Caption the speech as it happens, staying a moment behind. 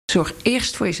Zorg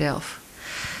eerst voor jezelf.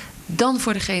 Dan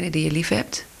voor degene die je lief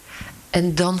hebt.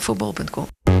 En dan voor bol.com.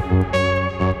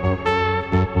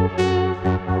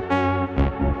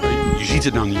 Je ziet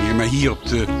het nou niet meer, maar hier op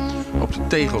de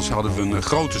tegels hadden we een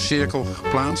grote cirkel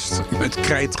geplaatst. Met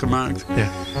krijt gemaakt.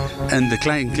 Ja. En de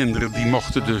kleinkinderen die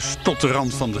mochten dus tot de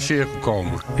rand van de cirkel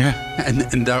komen. Ja.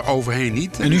 En daar overheen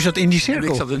niet. En u zat in die cirkel? En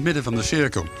ik zat in het midden van de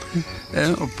cirkel.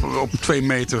 Op 2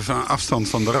 meter van afstand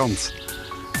van de rand.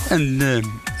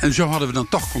 En zo hadden we dan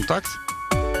toch contact.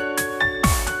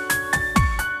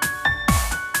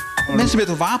 Mensen met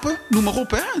een wapen, noem maar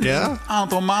op. Hè? Ja. Een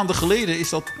aantal maanden geleden is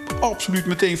dat absoluut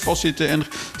meteen vastzitten. En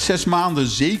 6 maanden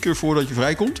zeker voordat je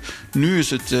vrijkomt. Nu is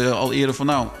het al eerder van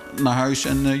nou, naar huis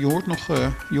en je hoort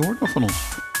nog van ons.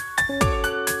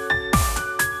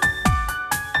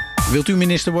 Wilt u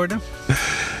minister worden?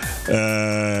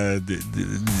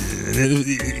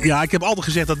 Ja, ik heb altijd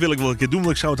gezegd dat wil ik wel een keer doen.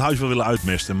 Want ik zou het huis wel willen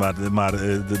uitmesten. Maar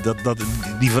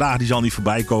die vraag die zal niet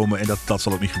voorbij komen. En dat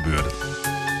zal ook niet gebeuren.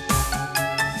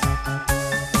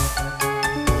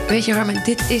 Weet je, Harmen,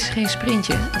 dit is geen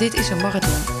sprintje. Dit is een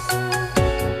marathon.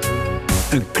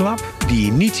 Een klap die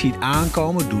je niet ziet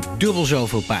aankomen doet dubbel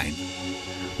zoveel pijn.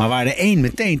 Maar waar de een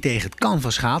meteen tegen het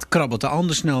canvas gaat, krabbelt de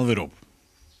ander snel weer op.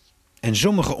 En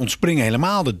sommigen ontspringen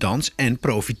helemaal de dans en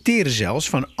profiteren zelfs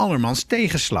van andermans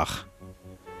tegenslag.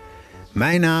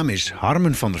 Mijn naam is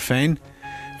Harmen van Veen,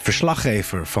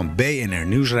 verslaggever van BNR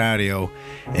Nieuwsradio.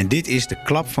 En dit is de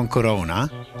Klap van Corona,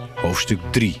 hoofdstuk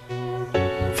 3.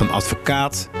 Van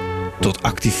advocaat tot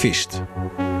activist.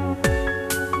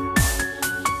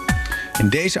 In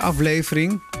deze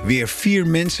aflevering weer 4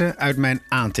 mensen uit mijn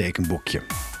aantekenboekje.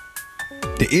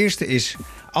 De eerste is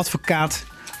advocaat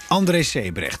André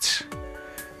Sebrechts.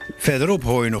 Verderop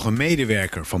hoor je nog een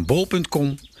medewerker van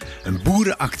bol.com, een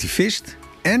boerenactivist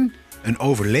en een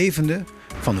overlevende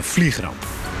van een vliegramp.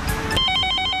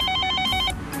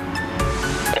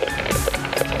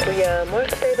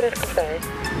 Goedemorgen, Sebrechts of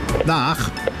Veen.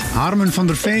 Dag, Harmen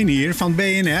van Veen hier van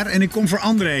BNR en ik kom voor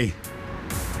André.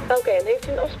 Oké, en heeft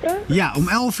u een afspraak? Ja, om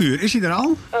 11 uur. Is hij er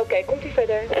al? Oké, komt u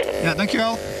verder. Ja,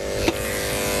 dankjewel.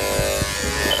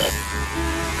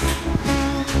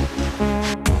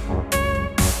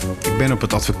 Ik ben op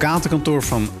het advocatenkantoor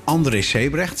van André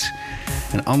Sebrechts.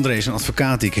 En André is een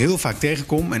advocaat die ik heel vaak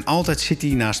tegenkom. En altijd zit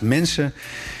hij naast mensen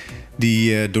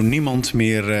die door niemand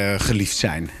meer geliefd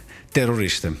zijn.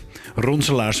 Terroristen,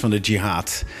 ronselaars van de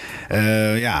jihad.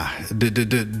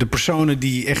 De personen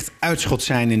die echt uitschot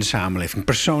zijn in de samenleving.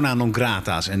 Persona non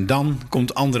grata's. En dan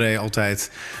komt André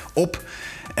altijd op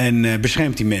en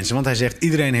beschermt die mensen. Want hij zegt,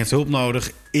 iedereen heeft hulp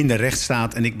nodig in de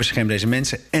rechtsstaat. En ik bescherm deze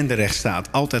mensen en de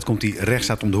rechtsstaat. Altijd komt die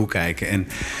rechtsstaat om de hoek kijken. En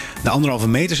de 1,5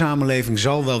 meter samenleving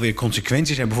zal wel weer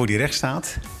consequenties hebben voor die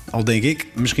rechtsstaat. Al denk ik,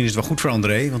 misschien is het wel goed voor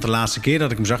André. Want de laatste keer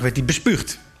dat ik hem zag, werd hij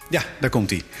bespuugd. Ja, daar komt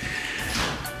hij.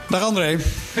 Dag André.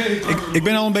 Hey, ik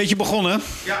ben al een beetje begonnen.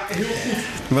 Ja, heel goed.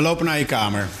 We lopen naar je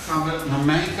kamer. Gaan we naar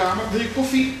mijn kamer. Wil je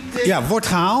koffie? Thee? Ja, wordt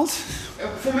gehaald.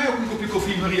 Voor mij ook een kopje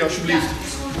koffie, Marie, alsjeblieft.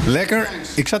 Lekker.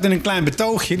 Ik zat in een klein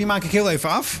betoogje, die maak ik heel even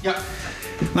af. Ja.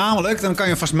 Namelijk, dan kan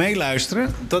je vast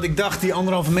meeluisteren, dat ik dacht die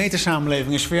 1,5 meter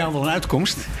samenleving is voor jou wel een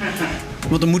uitkomst.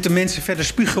 Want dan moeten mensen verder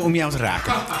spugen om jou te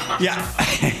raken. Ja.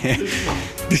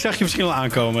 Die zag je misschien al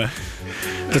aankomen.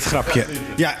 Dat grapje.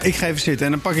 Ja, ik ga even zitten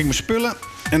en dan pak ik mijn spullen.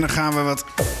 En dan gaan we wat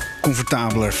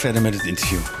comfortabeler verder met het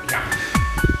interview. Ja.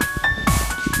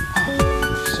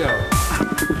 Zo.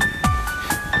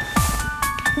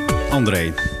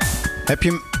 André, heb je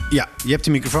hem? Ja, je hebt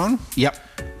de microfoon? Ja.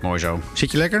 Mooi zo.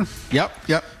 Zit je lekker? Ja.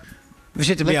 We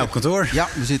zitten bij jou op kantoor. Ja,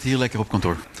 we zitten hier lekker op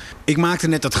kantoor. Ik maakte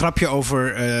net dat grapje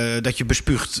over dat je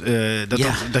bespuugd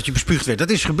dat je bespuugd werd. Dat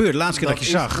is gebeurd. De laatste keer dat je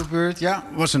zag. Dat is gebeurd, ja.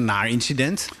 Was een naar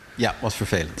incident. Ja, was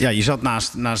vervelend. Ja, je zat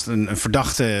naast een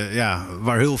verdachte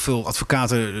waar heel veel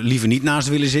advocaten liever niet naast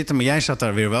willen zitten. Maar jij zat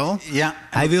daar weer wel. Ja.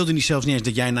 Hij wilde niet zelfs niet eens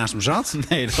dat jij naast hem zat.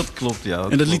 Nee, dat klopt, ja.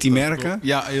 En dat liet hij merken.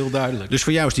 Ja, heel duidelijk. Dus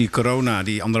voor jou is die corona,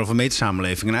 die 1,5 meter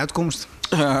samenleving, een uitkomst?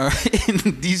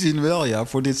 In die zin wel, ja.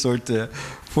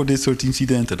 Voor dit soort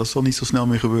incidenten. Dat zal niet zo snel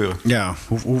meer gebeuren. Ja,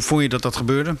 hoe vond je dat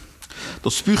gebeurde?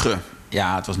 Dat spugen.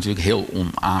 Ja, het was natuurlijk heel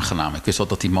onaangenaam. Ik wist wel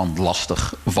dat die man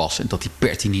lastig was. En dat hij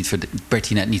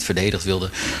pertinent niet verdedigd wilde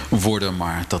worden.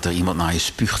 Maar dat er iemand naar je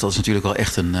spuugt, dat is natuurlijk wel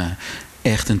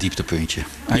echt een dieptepuntje.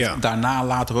 Hij heeft daarna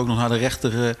later ook nog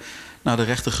naar de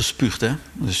rechter gespuugd. Hè?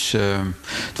 Dus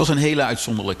het was een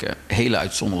hele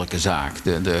uitzonderlijke zaak.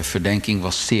 De verdenking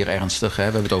was zeer ernstig. Hè?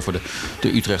 We hebben het over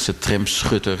de Utrechtse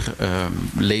tramschutter.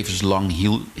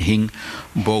 Levenslang hing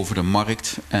boven de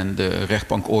markt. En de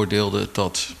rechtbank oordeelde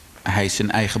dat hij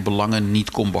zijn eigen belangen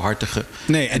niet kon behartigen.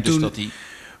 Nee, en dus toen, dat hij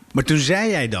Maar toen zei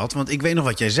jij dat, want ik weet nog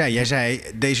wat jij zei. Jij zei,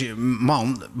 deze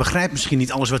man begrijpt misschien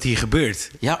niet alles wat hier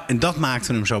gebeurt. Ja. En dat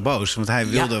maakte hem zo boos, want hij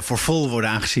wilde voor vol worden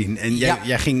aangezien. En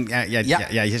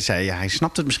jij zei, hij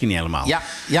snapt het misschien niet helemaal.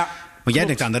 Ja. Want jij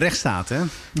denkt aan de rechtsstaat, hè?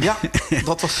 Ja,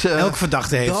 dat was... Elke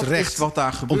verdachte heeft dat recht is wat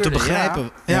daar gebeurde. om te begrijpen.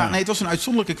 Ja, nee, het was een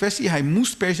uitzonderlijke kwestie. Hij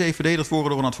moest per se verdedigd worden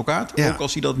door een advocaat. Ja. Ook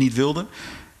als hij dat niet wilde.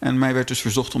 En mij werd dus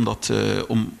verzocht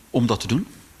om dat te doen.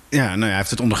 Ja, nou ja, hij heeft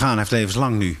het ondergaan. Hij heeft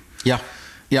levenslang nu. Ja.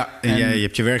 En jij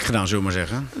hebt je werk gedaan, zullen we maar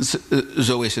zeggen.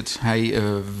 Zo is het. Hij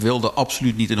wilde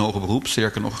absoluut niet in hoger beroep.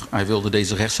 Sterker nog, hij wilde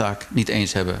deze rechtszaak niet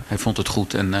eens hebben. Hij vond het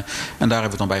goed en daar hebben we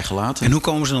het dan bij gelaten. En hoe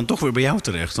komen ze dan toch weer bij jou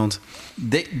terecht? Want...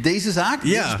 Deze zaak,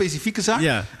 deze specifieke zaak?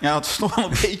 Ja, het is nog wel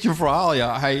een beetje een verhaal.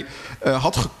 Ja. Hij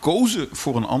had gekozen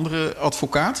voor een andere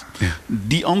advocaat. Ja.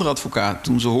 Die andere advocaat,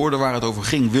 toen ze hoorden waar het over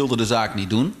ging, wilde de zaak niet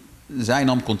doen. Zij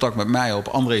nam contact met mij op.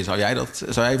 André, zou jij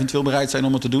eventueel bereid zijn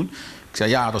om het te doen? Ik zei,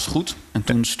 ja, dat is goed. En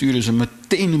toen stuurden ze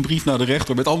meteen een brief naar de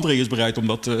rechter met André is bereid om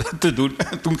dat te doen.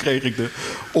 En toen kreeg ik de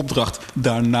opdracht.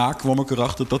 Daarna kwam ik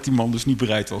erachter dat die man dus niet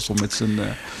bereid was om met zijn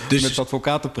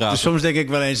advocaat te praten. Dus soms denk ik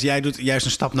wel eens, jij doet juist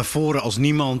een stap naar voren als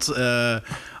niemand...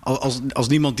 Als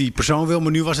niemand die persoon wil,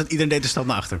 maar nu was het iedereen deed een stap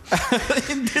naar achter.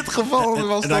 In dit geval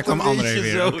was daar dat kwam een André beetje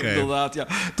weer. zo, Okay. inderdaad. Ja.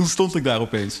 Toen stond ik daar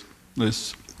opeens.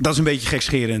 Dus... Dat is een beetje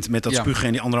gekscherend met dat spugen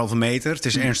en die 1,5 meter. Het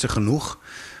is ernstig genoeg.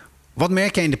 Wat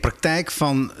merk jij in de praktijk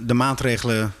van de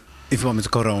maatregelen in verband met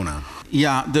corona?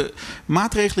 Ja, de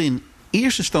maatregelen in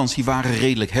eerste instantie waren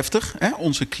redelijk heftig.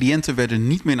 Onze cliënten werden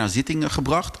niet meer naar zittingen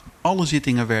gebracht. Alle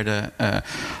zittingen werden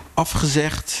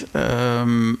afgezegd.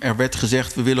 Er werd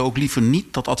gezegd, we willen ook liever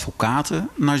niet dat advocaten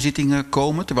naar zittingen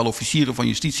komen. Terwijl officieren van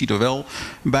justitie er wel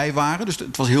bij waren. Dus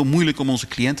het was heel moeilijk om onze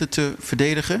cliënten te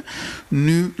verdedigen.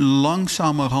 Nu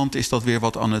langzamerhand is dat weer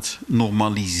wat aan het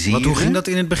normaliseren. Hoe ging dat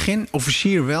in het begin?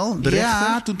 Officier wel, de rechter?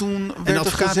 Ja, toen werd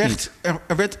er gezegd...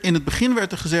 In het begin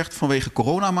werd er gezegd, vanwege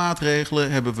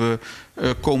coronamaatregelen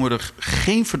komen er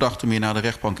geen verdachten meer naar de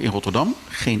rechtbank in Rotterdam.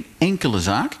 Geen enkele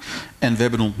zaak. En we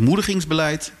hebben een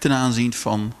ontmoedigingsbeleid ten aanzien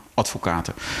van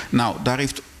advocaten. Nou, daar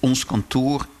heeft ons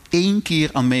kantoor 1 keer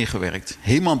aan meegewerkt.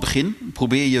 Helemaal aan het begin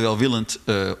probeer je welwillend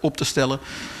op te stellen.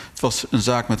 Het was een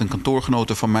zaak met een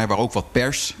kantoorgenote van mij waar ook wat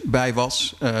pers bij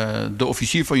was. De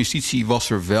officier van justitie was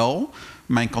er wel.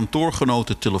 Mijn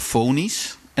kantoorgenoten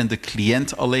telefonisch. En de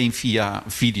cliënt alleen via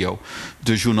video.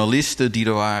 De journalisten die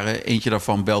er waren, eentje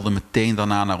daarvan belde meteen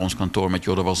daarna naar ons kantoor met...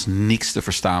 joh, er was niks te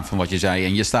verstaan van wat je zei.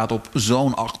 En je staat op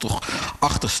zo'n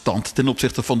achterstand ten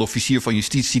opzichte van de officier van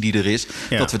justitie die er is...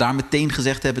 Ja. Dat we daar meteen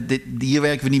gezegd hebben, hier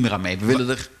werken we niet meer aan mee. We willen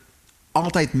er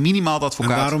altijd minimaal de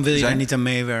advocaat zijn. En waarom wil je er niet aan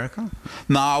meewerken?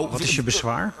 Nou, wat is je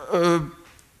bezwaar?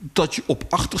 Dat je op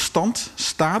achterstand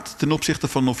staat ten opzichte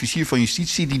van een officier van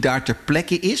justitie... die daar ter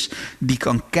plekke is, die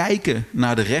kan kijken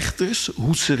naar de rechters...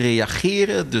 hoe ze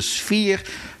reageren, de sfeer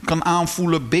kan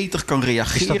aanvoelen... beter kan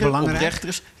reageren op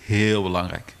rechters. Heel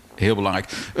belangrijk. Heel belangrijk.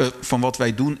 Van wat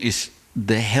wij doen is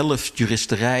de helft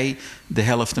juristerij... de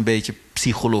helft een beetje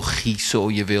psychologie,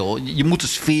 zo je wil. Je moet de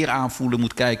sfeer aanvoelen,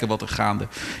 moet kijken wat er gaande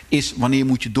is. Wanneer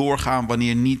moet je doorgaan,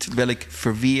 wanneer niet, welk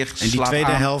verweer slaat aan. En die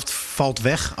tweede helft valt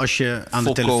weg als je aan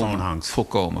de telefoon hangt?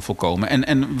 Volkomen.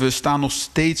 En we staan nog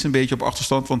steeds een beetje op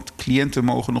achterstand... want cliënten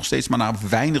mogen nog steeds maar naar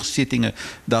weinig zittingen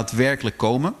daadwerkelijk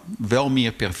komen. Wel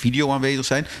meer per video aanwezig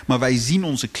zijn. Maar wij zien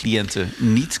onze cliënten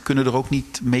niet, kunnen er ook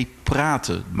niet mee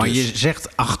praten. Maar je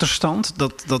zegt achterstand,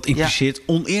 dat impliceert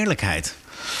oneerlijkheid.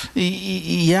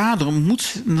 Ja, er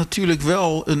moet natuurlijk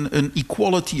wel een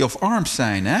equality of arms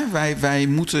zijn. Hè? Wij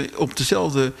moeten op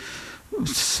dezelfde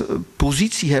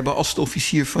positie hebben als de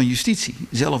officier van justitie.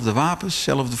 Zelfde wapens,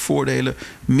 zelfde voordelen,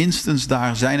 minstens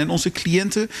daar zijn. En onze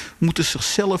cliënten moeten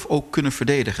zichzelf ook kunnen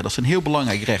verdedigen. Dat is een heel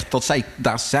belangrijk recht. Dat zij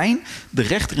daar zijn, de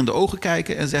rechter in de ogen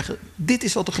kijken en zeggen... dit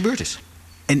is wat er gebeurd is.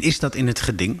 En is dat in het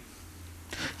geding?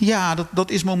 Ja,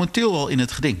 dat is momenteel al in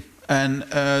het geding. En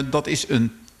dat is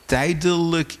een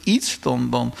tijdelijk iets,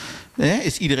 dan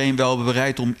is iedereen wel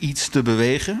bereid om iets te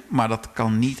bewegen. Maar dat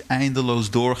kan niet eindeloos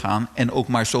doorgaan en ook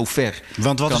maar zo ver.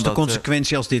 Want wat is de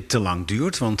consequentie als dit te lang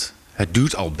duurt? Want het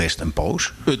duurt al best een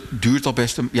poos. Het duurt al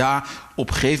best een... Ja, op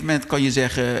een gegeven moment kan je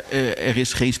zeggen... er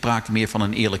is geen sprake meer van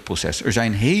een eerlijk proces. Er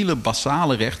zijn hele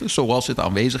basale rechten, zoals het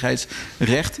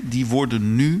aanwezigheidsrecht... die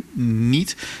worden nu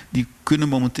niet... die kunnen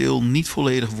momenteel niet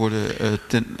volledig worden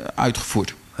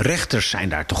uitgevoerd. Rechters zijn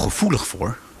daar toch gevoelig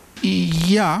voor?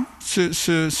 Ja,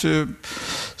 ze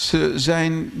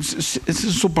zijn... Het is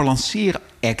een soort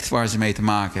balanceeract waar ze mee te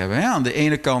maken hebben. Hè? Aan de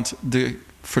ene kant... de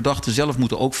verdachten zelf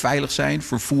moeten ook veilig zijn.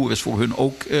 Vervoer is voor hun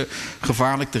ook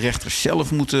gevaarlijk. De rechters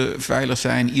zelf moeten veilig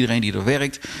zijn. Iedereen die er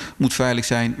werkt moet veilig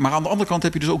zijn. Maar aan de andere kant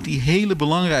heb je dus ook die hele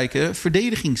belangrijke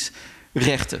verdedigingsrechten.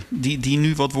 rechten die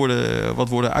nu wat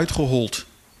worden uitgehold.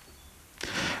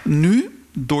 Nu,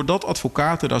 doordat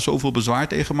advocaten daar zoveel bezwaar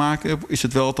tegen maken, is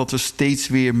het wel dat we steeds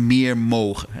weer meer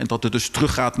mogen. En dat het dus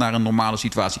teruggaat naar een normale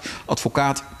situatie.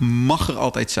 Advocaat mag er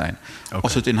altijd zijn. Okay.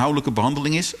 Als het inhoudelijke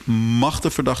behandeling is, mag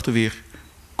de verdachte weer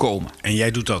komen. En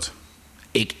jij doet dat?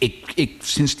 Ik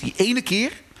sinds die ene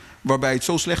keer waarbij het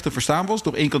zo slecht te verstaan was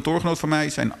door 1 kantoorgenoot van mij,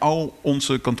 zijn al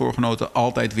onze kantoorgenoten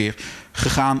altijd weer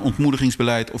gegaan.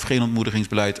 Ontmoedigingsbeleid of geen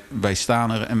ontmoedigingsbeleid. Wij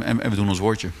staan er en we doen ons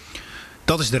woordje.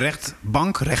 Dat is de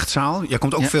rechtbank, rechtszaal. Jij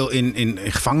komt ook veel in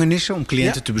gevangenissen om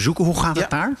cliënten te bezoeken. Hoe gaat het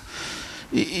daar?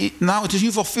 Nou, het is in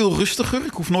ieder geval veel rustiger.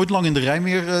 Ik hoef nooit lang in de rij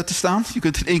meer te staan. Je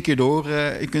kunt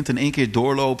in één keer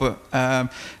doorlopen.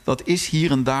 Dat is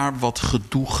hier en daar wat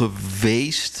gedoe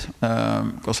geweest.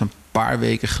 Ik was een paar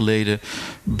weken geleden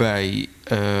bij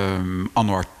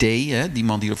Anwar T. Die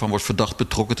man die ervan wordt verdacht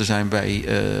betrokken te zijn bij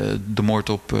de moord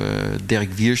op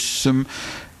Dirk Wiersum.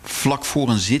 Vlak voor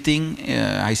een zitting.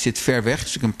 Hij zit ver weg.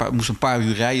 Dus ik moest een paar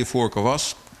uur rijden voor ik er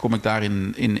was. Kom ik daar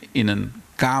in een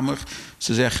kamer.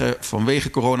 Ze zeggen, vanwege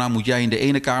corona moet jij in de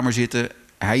ene kamer zitten,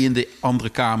 hij in de andere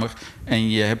kamer. En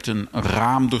je hebt een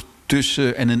raam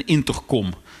ertussen en een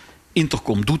intercom.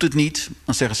 Intercom doet het niet.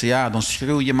 Dan zeggen ze, ja, dan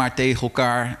schreeuw je maar tegen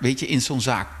elkaar. Weet je, in zo'n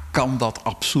zaak kan dat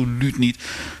absoluut niet.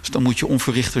 Dus dan moet je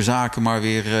onverrichter zaken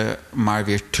maar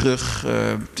weer terug.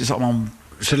 Het is allemaal...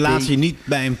 Ze laten je niet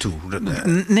bij hem toe?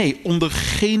 Nee, onder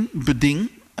geen beding.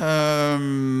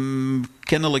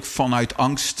 Kennelijk vanuit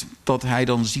angst dat hij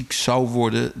dan ziek zou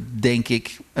worden, denk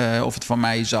ik. Of het van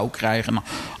mij zou krijgen.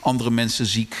 Andere mensen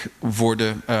ziek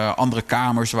worden. Andere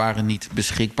kamers waren niet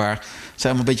beschikbaar. Het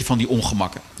zijn een beetje van die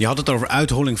ongemakken. Je had het over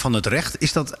uitholling van het recht.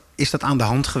 Is dat aan de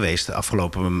hand geweest de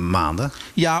afgelopen maanden?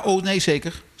 Ja, nee,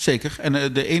 zeker. Zeker.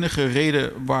 En de enige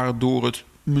reden waardoor het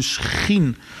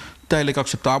misschien tijdelijk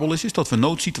acceptabel is dat we een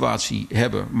noodsituatie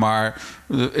hebben. Maar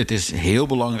het is heel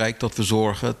belangrijk dat we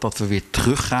zorgen dat we weer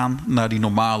teruggaan naar die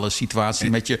normale situatie.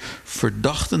 Met je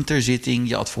verdachten ter zitting,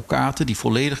 je advocaten die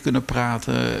volledig kunnen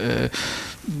praten,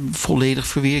 volledig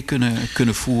verweer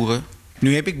kunnen voeren.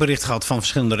 Nu heb ik bericht gehad van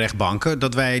verschillende rechtbanken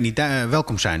dat wij niet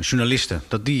welkom zijn, journalisten.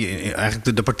 Dat die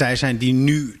eigenlijk de partij zijn die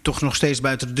nu toch nog steeds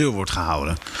buiten de deur wordt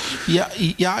gehouden.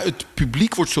 Ja, het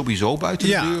publiek wordt sowieso buiten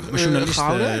de deur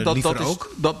gehouden.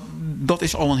 Dat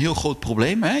is al een heel groot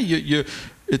probleem. Hè?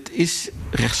 Het is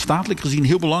rechtsstatelijk gezien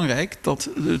heel belangrijk dat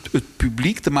het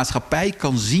publiek, de maatschappij,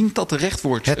 kan zien dat er recht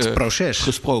wordt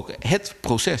gesproken. Het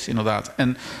proces, inderdaad.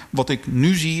 En wat ik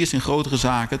nu zie is in grotere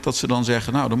zaken dat ze dan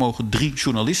zeggen, nou, er mogen 3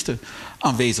 journalisten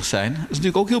aanwezig zijn. Dat is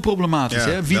natuurlijk ook heel problematisch.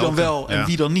 Hè? Wie dan wel en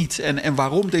wie dan niet. En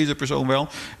waarom deze persoon wel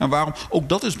en waarom. Ook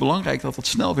dat is belangrijk dat dat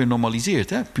snel weer normaliseert.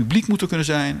 Hè? Het publiek moet er kunnen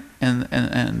zijn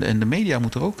en de media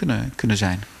moet er ook kunnen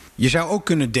zijn. Je zou ook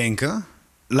kunnen denken,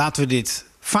 laten we dit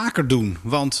vaker doen.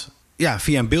 Want ja,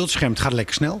 via een beeldscherm, het gaat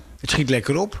lekker snel. Het schiet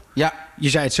lekker op. Ja. Je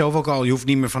zei het zelf ook al, je hoeft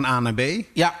niet meer van A naar B.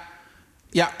 Ja.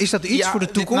 Is dat iets voor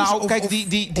de toekomst?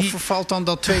 Of vervalt dan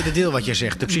dat tweede deel wat je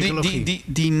zegt, de psychologie?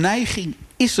 Die neiging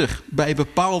is er bij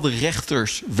bepaalde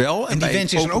rechters wel. En die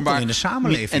wens is er ook wel in de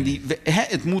samenleving.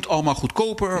 Het moet allemaal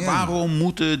goedkoper. Ja. Waarom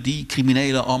moeten die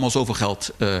criminelen allemaal zoveel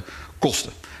geld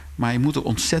kosten? Maar je moet er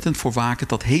ontzettend voor waken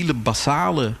dat hele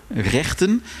basale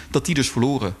rechten, dat die dus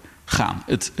verloren gaan.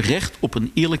 Het recht op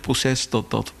een eerlijk proces,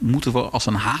 dat moeten we als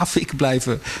een havik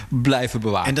blijven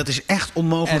bewaren. En dat is echt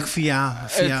onmogelijk via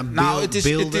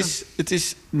beelden?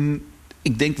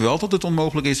 Ik denk wel dat het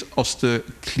onmogelijk is als de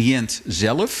cliënt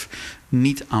zelf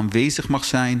niet aanwezig mag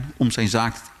zijn om zijn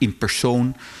zaak in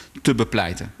persoon te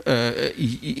bepleiten.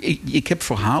 Ik heb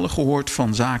verhalen gehoord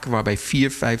van zaken waarbij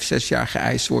 4, 5, 6 jaar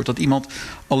geëist wordt. Dat iemand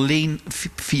alleen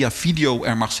via video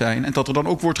er mag zijn. En dat er dan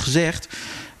ook wordt gezegd,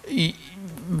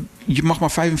 je mag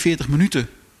maar 45 minuten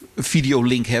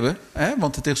videolink hebben. Hè?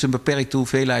 Want het is een beperkte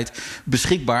hoeveelheid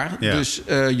beschikbaar. Ja. Dus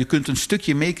je kunt een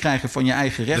stukje meekrijgen van je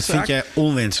eigen rechtszaak. Dat vind jij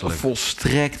onwenselijk?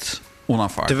 Volstrekt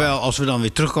onaanvaardbaar. Terwijl, als we dan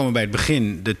weer terugkomen bij het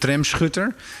begin, de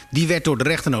tramschutter, die werd door de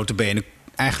rechter nota bene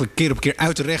eigenlijk keer op keer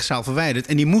uit de rechtszaal verwijderd.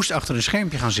 En die moest achter een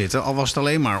schermpje gaan zitten, al was het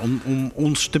alleen maar om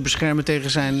ons te beschermen tegen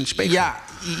zijn spiegel.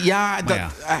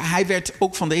 Hij werd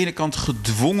ook van de ene kant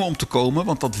gedwongen om te komen,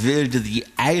 want dat wilde hij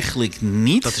eigenlijk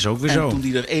niet. Dat is ook weer en zo. Toen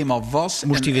hij er eenmaal was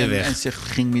moest hij weer weg. En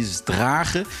zich ging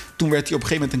misdragen, toen werd hij op een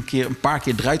gegeven moment een paar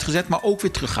keer eruit gezet, maar ook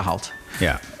weer teruggehaald.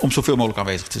 Ja. Om zoveel mogelijk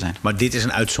aanwezig te zijn. Maar dit is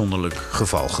een uitzonderlijk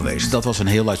geval geweest. Dat was een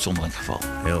heel uitzonderlijk geval.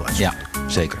 Heel uitzonderlijk. Ja,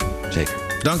 zeker.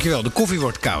 Dankjewel, de koffie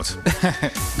wordt koud.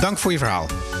 Dank voor je verhaal.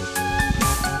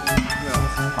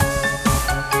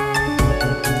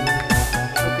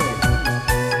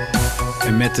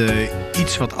 En met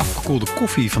iets wat afgekoelde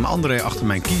koffie van André achter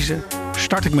mijn kiezen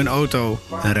start ik mijn auto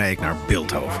en rijd ik naar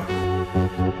Bilthoven.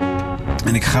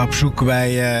 En ik ga op zoek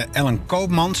bij Ellen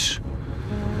Koopmans.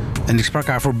 En ik sprak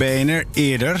haar voor BNR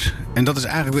eerder. En dat is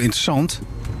eigenlijk wel interessant.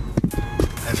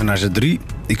 Even naar z'n 3.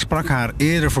 Ik sprak haar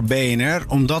eerder voor BNR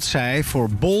omdat zij voor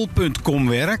bol.com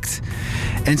werkt.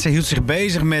 En zij hield zich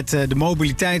bezig met de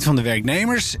mobiliteit van de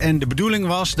werknemers. En de bedoeling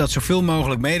was dat zoveel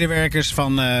mogelijk medewerkers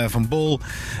van Bol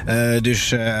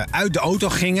uit de auto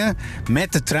gingen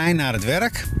met de trein naar het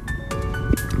werk.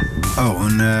 Oh,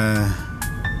 een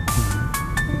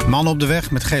man op de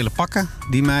weg met gele pakken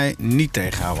die mij niet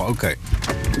tegenhouden. Oké.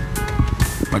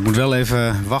 Maar ik moet wel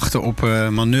even wachten op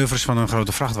manoeuvres van een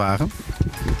grote vrachtwagen.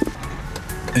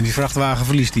 En die vrachtwagen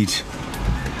verliest iets.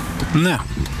 Nou.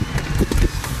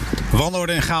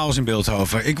 Wanorde en chaos in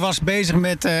Bilthoven. Ik was bezig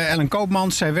met Ellen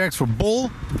Koopmans. Zij werkt voor Bol.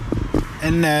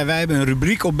 En wij hebben een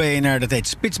rubriek op BNR, dat heet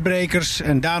Spitsbrekers.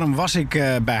 En daarom was ik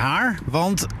bij haar.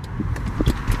 Want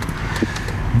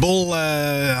Bol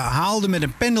haalde met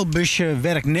een pendelbusje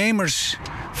werknemers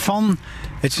van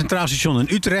het Centraal Station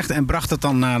in Utrecht en bracht het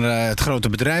dan naar het grote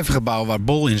bedrijvengebouw waar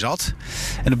Bol in zat.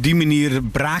 En op die manier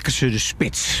braken ze de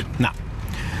spits. Nou,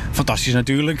 fantastisch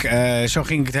natuurlijk. Zo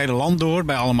ging ik het hele land door,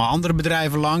 bij allemaal andere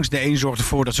bedrijven langs. De een zorgt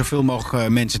ervoor dat zoveel mogelijk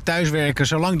mensen thuiswerken,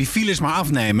 zolang die files maar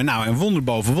afnemen. Nou, en wonder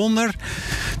boven wonder.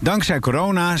 Dankzij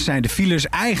corona zijn de files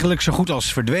eigenlijk zo goed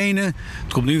als verdwenen.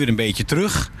 Het komt nu weer een beetje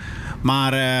terug.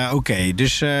 Maar oké,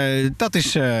 dus dat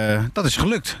is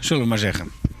gelukt, zullen we maar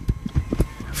zeggen.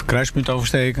 Even kruispunt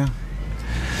oversteken.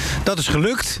 Dat is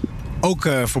gelukt. Ook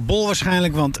voor Bol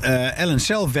waarschijnlijk, want Ellen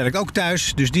zelf werkt ook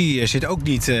thuis. Dus die zit ook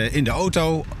niet in de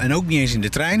auto en ook niet eens in de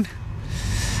trein.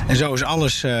 En zo is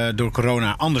alles door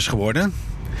corona anders geworden.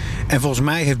 En volgens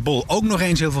mij heeft Bol ook nog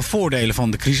eens heel veel voordelen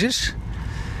van de crisis.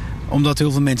 Omdat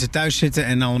heel veel mensen thuis zitten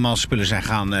en allemaal spullen zijn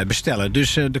gaan bestellen.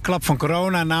 Dus de klap van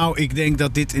corona, nou, ik denk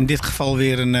dat dit in dit geval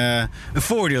weer een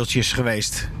voordeeltje is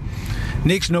geweest.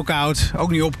 Niks knock-out,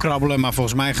 ook niet opkrabbelen, maar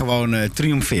volgens mij gewoon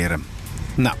triomferen.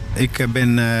 Nou,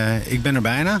 ik ben er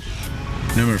bijna.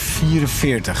 Nummer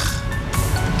 44.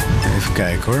 Even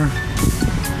kijken hoor.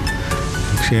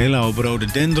 Ik zie een hele hoop rode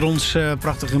dendrons,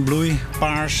 prachtig in bloei.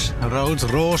 Paars, rood,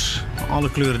 roze,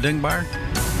 alle kleuren denkbaar.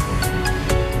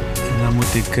 En dan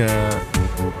moet ik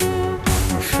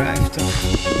nummer 50.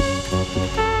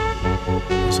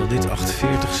 Zal dit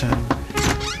 48 zijn?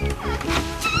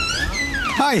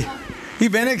 Hi, hier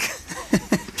ben ik.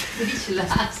 Ietsje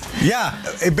laat. Ja,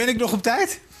 ben ik nog op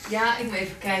tijd? Ja, ik moet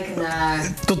even kijken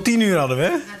naar Tot 10 uur hadden we, hè?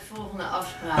 de volgende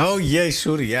afspraak. Oh jee,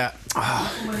 sorry, ja. Kom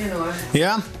maar in hoor.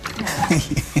 Ja? Ja.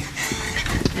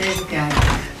 Even kijken.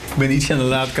 Ik ben iets aan de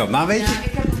late kant. Maar weet je... Ja,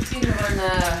 ik heb om 10 uur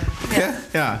een... Ja?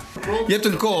 Ja. Je hebt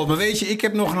een call, maar weet je, ik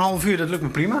heb nog een half uur, dat lukt me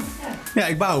prima. Ja,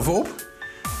 ik bouw even op.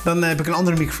 Dan heb ik een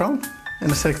andere microfoon. En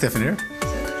dan zet ik het even neer.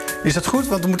 Is dat goed?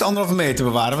 Want we moeten 1,5 meter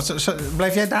bewaren.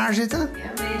 Blijf jij daar zitten?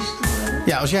 Ja, ben je stoel?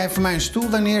 Ja, als jij voor mij een stoel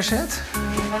daar neerzet.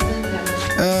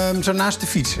 Zo naast de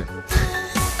fietsen.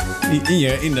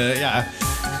 In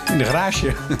de garage.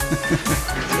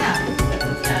 Ja.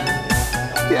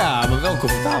 Ja, maar wel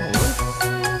comfortabel hoor.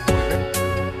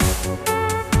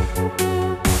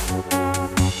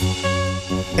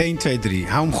 1, 2, 3.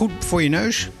 Hou hem goed voor je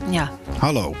neus. Ja.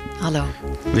 Hallo. Hallo.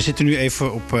 We zitten nu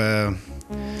even op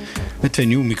met 2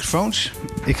 nieuwe microfoons.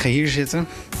 Ik ga hier zitten.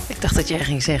 Ik dacht dat jij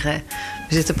ging zeggen,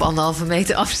 we zitten op 1,5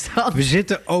 meter afstand. We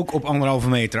zitten ook op 1,5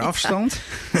 meter afstand.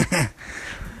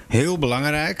 Heel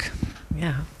belangrijk.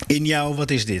 Ja. In jou,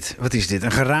 wat is dit? Wat is dit?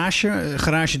 Een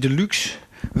garage deluxe.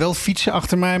 Wel fietsen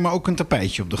achter mij, maar ook een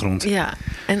tapijtje op de grond. Ja,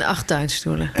 en 8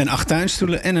 tuinstoelen. En 8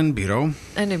 tuinstoelen en een bureau.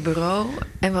 En een bureau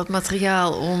en wat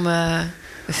materiaal om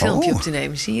een filmpje op te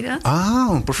nemen. Zie je dat?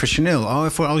 Ah, professioneel. Oh,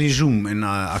 voor al je Zoom en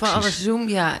acties. Voor alles Zoom,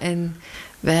 ja. En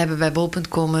we hebben bij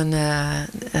bol.com een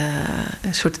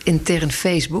soort intern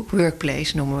Facebook,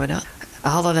 workplace noemen we dat.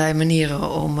 Allerlei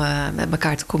manieren om met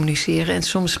elkaar te communiceren. En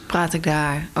soms praat ik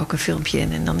daar ook een filmpje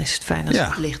in. En dan is het fijn als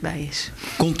het licht bij is.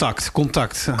 Contact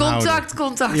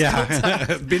Ja.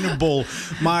 Binnen Bol.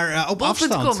 Maar op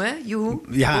afstand. Bol.com, hè? Joehoe.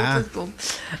 Ja. Bol.com.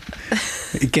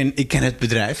 Ik ken het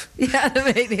bedrijf. Ja,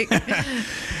 dat weet ik.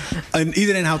 En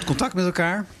iedereen houdt contact met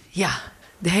elkaar? Ja,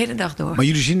 de hele dag door. Maar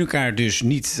jullie zien elkaar dus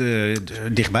niet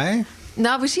dichtbij?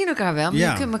 Nou, we zien elkaar wel, maar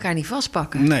je kunt elkaar niet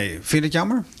vastpakken. Nee, vind je het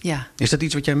jammer? Ja. Is dat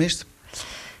iets wat jij mist?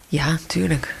 Ja,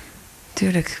 tuurlijk.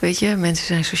 Tuurlijk. Weet je, mensen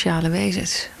zijn sociale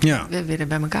wezens. Ja. We willen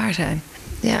bij elkaar zijn.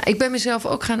 Ja, ik ben mezelf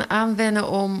ook gaan aanwennen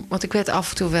want ik werd af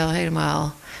en toe wel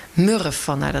helemaal murf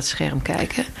van naar dat scherm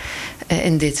kijken.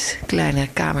 In dit kleine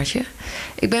kamertje.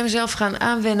 Ik ben mezelf gaan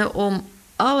aanwennen om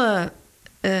alle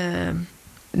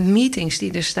meetings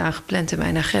die er staan gepland in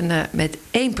mijn agenda met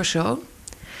 1 persoon.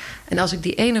 En als ik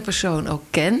die ene persoon ook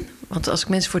ken, want als ik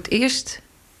mensen voor het eerst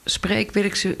spreek,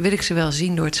 wil ik ze wel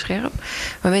zien door het scherm.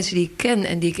 Maar mensen die ik ken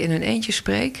en die ik in hun eentje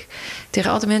spreek...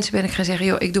 tegen altijd mensen ben ik gaan zeggen...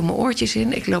 joh, ik doe mijn oortjes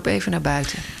in, ik loop even naar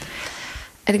buiten.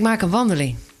 En ik maak een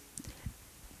wandeling.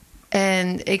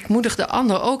 En ik moedig de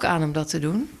ander ook aan om dat te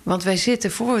doen. Want wij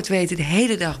zitten, voor we het weten, de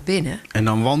hele dag binnen. En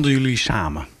dan wandelen jullie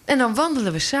samen? En dan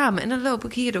wandelen we samen. En dan loop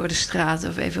ik hier door de straat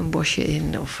of even een bosje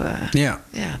in. Of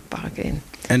het park in.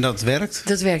 En dat werkt?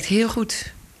 Dat werkt heel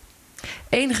goed.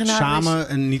 Enige samen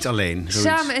en niet alleen?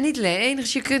 Zoiets. Samen en niet alleen.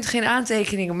 Enigszins, je kunt geen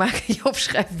aantekeningen maken in je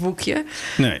opschrijfboekje.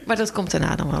 Nee. Maar dat komt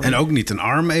daarna dan wel. En ook niet een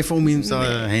arm even om iemand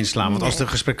heen slaan. Want als de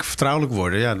gesprekken vertrouwelijk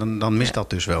worden, dan mist dat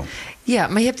dus wel. Ja,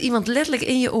 maar je hebt iemand letterlijk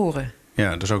in je oren.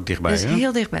 Ja, dat is ook dichtbij. Dat is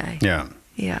heel dichtbij.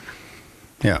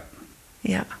 Ja.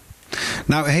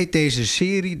 Nou heet deze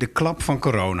serie De Klap van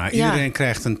Corona. Iedereen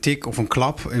krijgt een tik of een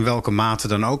klap, in welke mate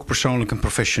dan ook, persoonlijk en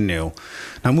professioneel.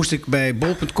 Nou moest ik bij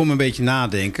bol.com een beetje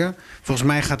nadenken. Volgens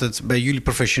mij gaat het bij jullie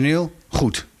professioneel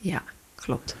goed. Ja,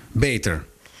 klopt. Beter.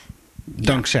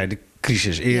 Dankzij de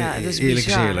crisis. Eerlijk is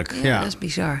eerlijk. Ja, dat is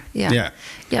bizar.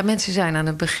 Ja, mensen zijn aan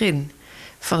het begin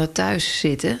van het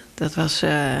thuiszitten. Dat was,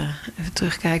 even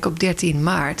terugkijken, op 13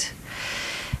 maart...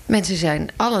 Mensen zijn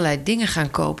allerlei dingen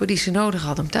gaan kopen die ze nodig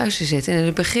hadden om thuis te zitten. En in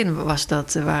het begin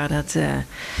waren dat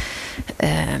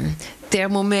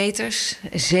thermometers,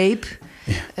 zeep,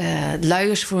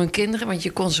 luiers voor hun kinderen, want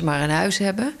je kon ze maar in huis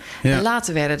hebben. Ja. En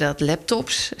later werden dat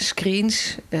laptops,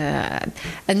 screens.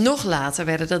 En nog later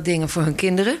werden dat dingen voor hun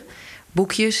kinderen.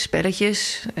 Boekjes,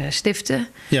 spelletjes, stiften.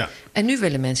 Ja. En nu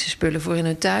willen mensen spullen voor in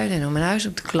hun tuin en om een huis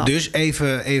op te klappen. Dus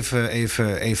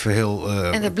even heel...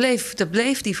 en dat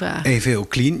bleef die vraag. Even heel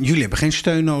clean. Jullie hebben geen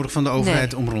steun nodig van de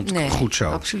overheid om rond te komen. Goed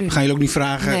zo. Absoluut. Gaan jullie ook niet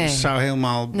vragen? Nee. Het zou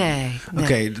helemaal... Nee.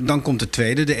 Oké, dan komt de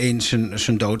tweede. De een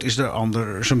zijn dood is de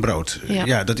ander zijn brood.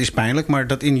 Ja, dat is pijnlijk, maar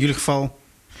dat in jullie geval...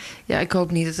 Ja, ik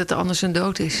hoop niet dat het anders een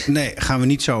dood is. Nee, gaan we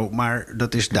niet zo. Maar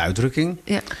dat is de uitdrukking.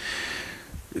 Ja.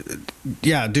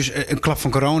 Ja, dus een klap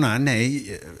van corona.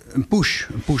 Nee, een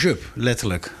push-up,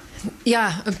 letterlijk.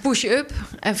 Ja, een push-up.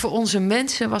 En voor onze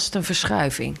mensen was het een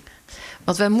verschuiving.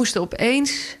 Want wij moesten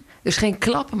opeens, dus geen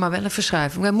klappen, maar wel een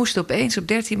verschuiving. Wij moesten opeens op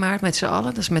 13 maart met z'n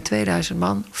allen, dat is met 2000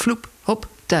 man, vloep, hop,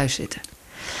 thuis zitten.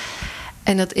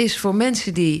 En dat is voor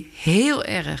mensen die heel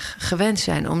erg gewend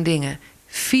zijn om dingen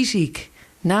fysiek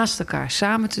naast elkaar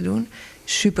samen te doen,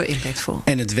 super impactvol.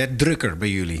 En het werd drukker bij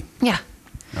jullie? Ja.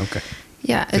 Oké.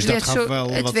 Ja, dus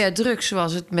het werd druk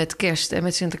zoals het met kerst en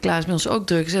met Sinterklaas bij ons ook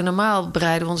druk is. En normaal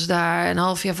bereiden we ons daar een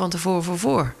half jaar van tevoren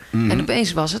voor. Mm-hmm. En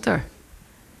opeens was het er.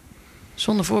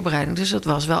 Zonder voorbereiding. Dus dat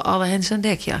was wel alle hens aan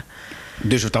dek, ja.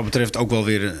 Dus wat dat betreft ook wel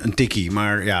weer een tikkie,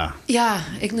 maar ja. Ja,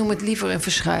 ik noem het liever een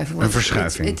verschuiving. Een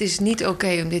verschuiving. Het is niet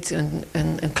oké om dit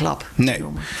een klap te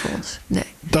noemen voor ons. Nee.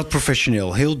 Dat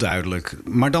professioneel, heel duidelijk.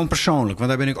 Maar dan persoonlijk, want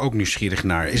daar ben ik ook nieuwsgierig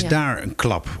naar. Is daar een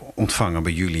klap ontvangen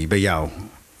bij jullie, bij jou?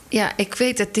 Ja, ik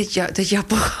weet dat jouw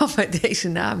programma deze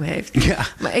naam heeft. Ja.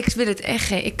 Maar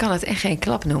ik kan het echt geen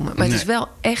klap noemen. Maar het is wel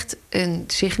echt een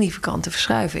significante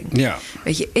verschuiving. Ja.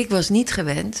 Weet je, ik was niet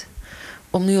gewend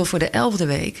om nu al voor de 11e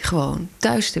week gewoon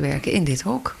thuis te werken in dit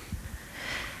hok.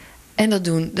 En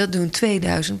dat doen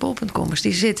 2000 bol.commers.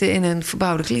 Die zitten in een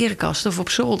verbouwde klerenkast of op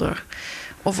zolder.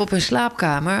 Of op een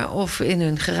slaapkamer of in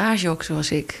een garagehok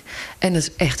zoals ik. En dat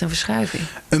is echt een verschuiving.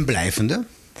 Een blijvende?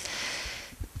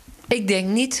 Ik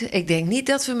denk niet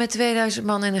dat we met 2000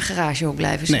 man in een garagehok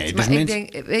blijven zitten. Nee, dus maar ik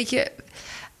denk, weet je,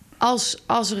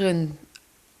 als er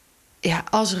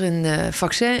een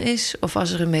vaccin is of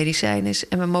als er een medicijn is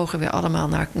en we mogen weer allemaal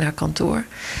naar kantoor,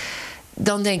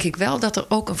 dan denk ik wel dat er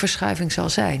ook een verschuiving zal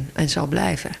zijn en zal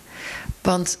blijven.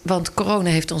 Want corona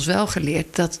heeft ons wel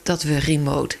geleerd dat we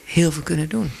remote heel veel kunnen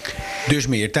doen. Dus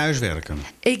meer thuiswerken?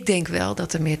 Ik denk wel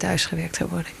dat er meer thuisgewerkt gaat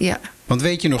worden, ja. Want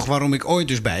weet je nog waarom ik ooit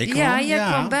dus bij kwam? Ja, jij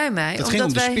kwam bij mij. Dat ging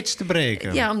om de spits te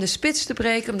breken. Ja, om de spits te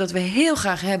breken. Omdat we heel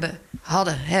graag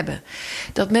hadden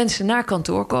dat mensen naar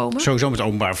kantoor komen. Sowieso met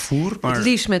openbaar vervoer. Maar... Het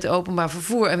liefst met openbaar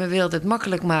vervoer. En we wilden het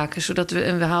makkelijk maken.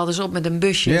 En we haalden ze op met een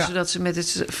busje. Ja. Zodat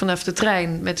ze vanaf de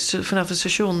trein, vanaf het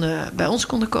station bij ons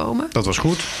konden komen. Dat was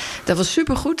goed. Dat was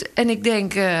supergoed. En ik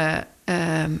denk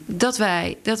dat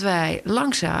wij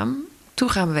langzaam toe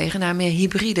gaan bewegen naar een meer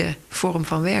hybride vorm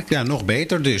van werken. Ja, nog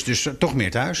beter dus. Dus toch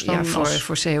meer thuis dan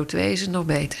voor CO2 is het nog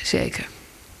beter, zeker.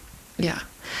 Ja.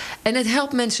 En het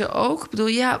helpt mensen ook. Ik bedoel,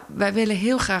 ja, wij willen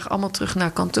heel graag allemaal terug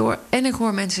naar kantoor. En ik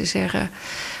hoor mensen zeggen,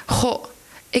 goh,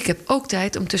 ik heb ook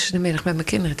tijd om tussen de middag met mijn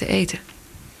kinderen te eten.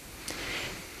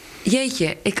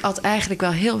 Jeetje, ik at eigenlijk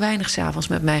wel heel weinig 's avonds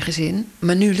met mijn gezin.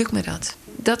 Maar nu lukt me dat.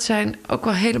 Dat zijn ook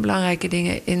wel hele belangrijke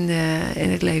dingen in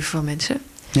het leven van mensen.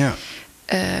 Ja.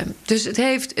 Dus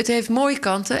het heeft mooie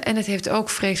kanten en het heeft ook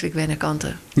vreselijk weinig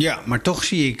kanten. Ja, maar toch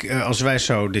zie ik, als wij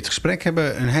zo dit gesprek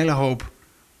hebben, een hele hoop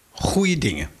goede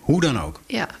dingen. Hoe dan ook.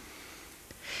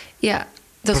 Ja,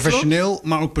 dat professioneel, klopt.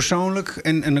 maar ook persoonlijk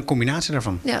en een combinatie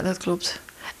daarvan. Ja, dat klopt.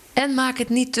 En maak het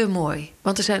niet te mooi.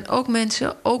 Want er zijn ook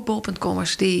mensen, ook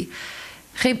bol.commers, die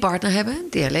geen partner hebben,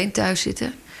 die alleen thuis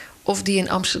zitten. Of die in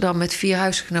Amsterdam met 4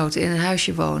 huisgenoten in een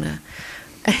huisje wonen.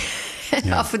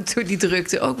 En af en toe die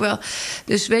drukte ook wel.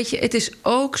 Dus weet je, het is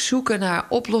ook zoeken naar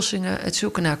oplossingen. Het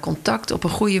zoeken naar contact op een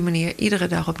goede manier. Iedere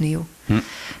dag opnieuw.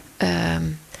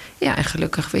 Ja, en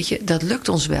gelukkig, weet je, dat lukt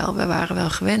ons wel. We waren wel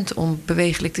gewend om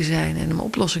bewegelijk te zijn en om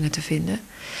oplossingen te vinden.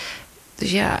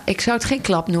 Dus ja, ik zou het geen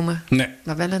klap noemen. Nee.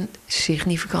 Maar wel een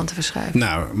significante verschuiving.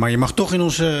 Nou, maar je mag toch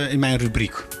in mijn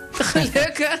rubriek.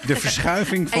 Gelukkig. De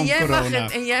verschuiving van corona.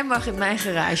 En jij mag in mijn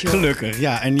garage. Hoor. Gelukkig,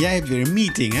 ja. En jij hebt weer een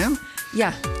meeting, hè?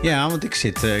 Ja. Ja, want ik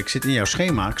zit in jouw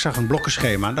schema. Ik zag een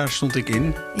blokkenschema, daar stond ik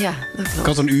in. Ja, dat klopt. Ik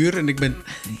had een uur en ik ben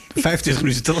 25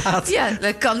 minuten te laat. Ja,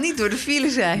 dat kan niet door de file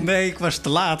zijn. Nee, ik was te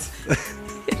laat.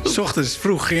 's Ochtends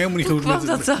vroeg, ging helemaal niet goed. Hoe kwam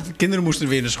dat dan? De kinderen moesten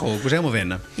weer naar school. Ik was helemaal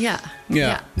wennen.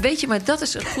 Ja. Weet je, maar dat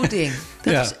is een goed ding.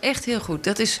 Dat is echt heel goed.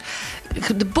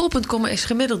 De bol.com is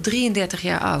gemiddeld 33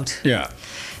 jaar oud. Ja.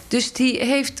 Dus die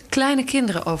heeft kleine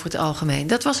kinderen over het algemeen.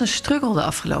 Dat was een struggle de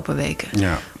afgelopen weken.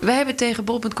 Ja. Wij hebben tegen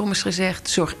bol.commers gezegd,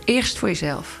 zorg eerst voor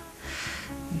jezelf.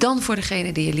 Dan voor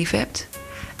degene die je lief hebt.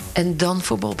 En dan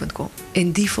voor bol.com.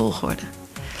 In die volgorde.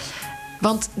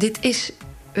 Want dit is,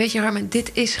 weet je Harmen,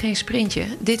 dit is geen sprintje.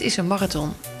 Dit is een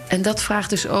marathon. En dat vraagt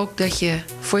dus ook dat je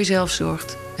voor jezelf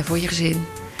zorgt. En voor je gezin.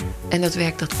 En dat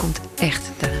werk, dat komt echt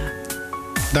daarna.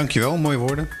 Dankjewel, mooie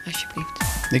woorden. Alsjeblieft.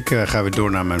 Ik ga weer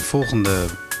door naar mijn volgende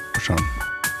persoon.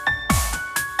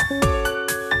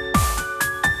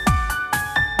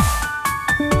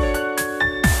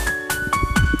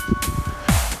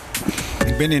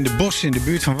 Ik ben in de bossen in de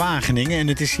buurt van Wageningen en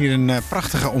het is hier een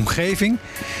prachtige omgeving.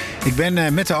 Ik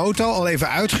ben met de auto al even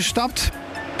uitgestapt,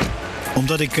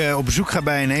 omdat ik op bezoek ga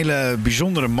bij een hele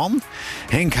bijzondere man,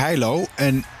 Henk Heilo.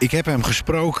 En ik heb hem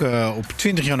gesproken op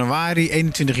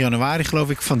 21 januari geloof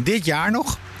ik, van dit jaar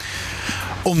nog.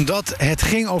 Omdat het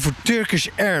ging over Turkish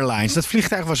Airlines. Dat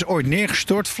vliegtuig was ooit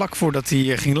neergestort vlak voordat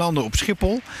hij ging landen op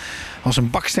Schiphol. Als een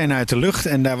baksteen uit de lucht.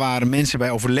 En daar waren mensen bij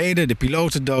overleden. De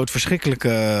piloten dood.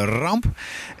 Verschrikkelijke ramp.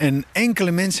 En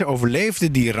enkele mensen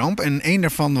overleefden die ramp. En een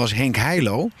daarvan was Henk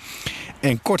Heilo.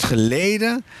 En kort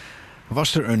geleden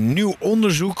was er een nieuw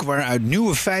onderzoek waaruit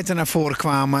nieuwe feiten naar voren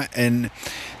kwamen. En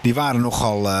die waren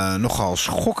nogal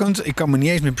schokkend. Ik kan me niet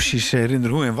eens meer precies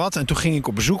herinneren hoe en wat. En toen ging ik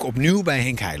op bezoek opnieuw bij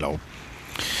Henk Heilo.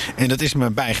 En dat is me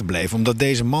bijgebleven, omdat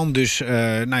deze man dus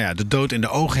de dood in de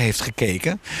ogen heeft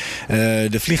gekeken.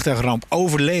 De vliegtuigramp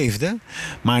overleefde,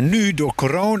 maar nu door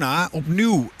corona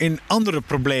opnieuw in andere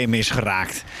problemen is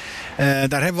geraakt.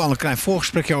 Daar hebben we al een klein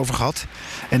voorgesprekje over gehad.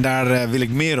 En daar wil ik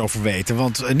meer over weten.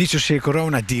 Want niet zozeer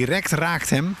corona direct raakt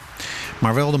hem,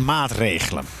 maar wel de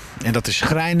maatregelen. En dat is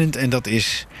schrijnend en dat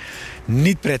is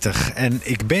niet prettig. En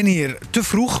ik ben hier te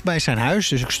vroeg bij zijn huis.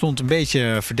 Dus ik stond een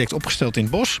beetje verdekt opgesteld in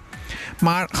het bos.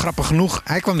 Maar grappig genoeg,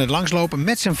 hij kwam net langslopen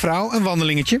met zijn vrouw, een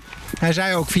wandelingetje. Hij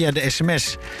zei ook via de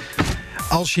sms: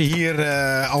 als je hier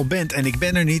al bent en ik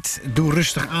ben er niet, doe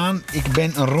rustig aan. Ik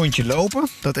ben een rondje lopen.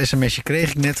 Dat sms'je kreeg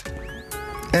ik net.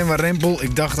 En warempel,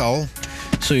 ik dacht al,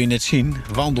 zul je net zien,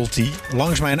 wandelt hij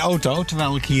langs mijn auto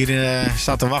terwijl ik hier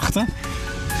sta te wachten.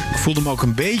 Ik voelde hem ook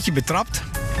een beetje betrapt.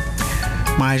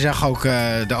 Maar hij zag ook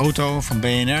de auto van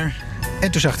BNR.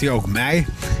 En toen zag hij ook mij.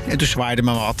 En toen zwaaide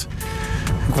me wat.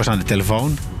 Ik was aan de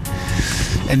telefoon.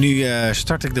 En nu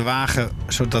start ik de wagen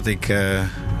zodat ik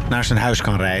naar zijn huis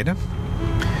kan rijden.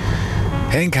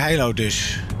 Henk Heilo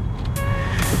dus.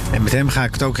 En met hem ga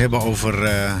ik het ook hebben over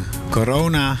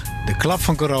corona. De klap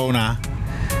van corona.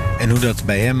 En hoe dat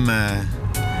bij hem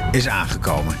is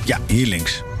aangekomen. Ja, hier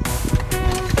links.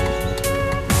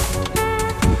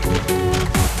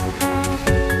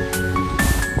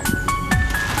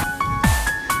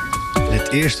 Het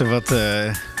eerste wat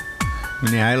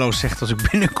meneer Heilo zegt als ik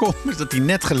binnenkom is dat hij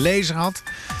net gelezen had.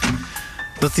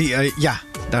 Dat hij,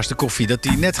 daar is de koffie. Dat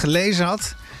hij net gelezen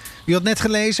had. U had net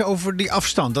gelezen over die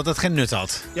afstand, dat dat geen nut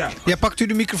had. Ja, pakt u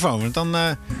de microfoon. Want dan,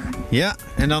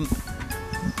 en dan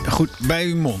goed bij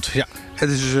uw mond. Ja. Het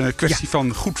is dus een kwestie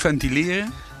van goed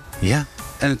ventileren. Ja.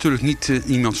 En natuurlijk niet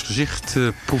iemands gezicht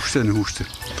proesten en hoesten.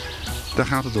 Daar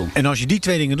gaat het om. En als je die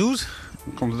twee dingen doet,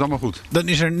 komt het allemaal goed. Dan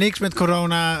is er niks met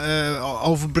corona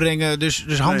overbrengen. Dus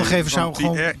handen geven zou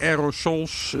gewoon... Die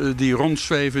aerosols die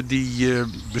rondzweven, die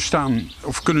bestaan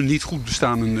of kunnen niet goed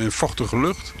bestaan in vochtige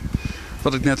lucht.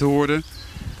 Wat ik net hoorde.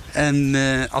 En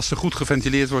als ze goed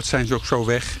geventileerd wordt, zijn ze ook zo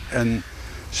weg. En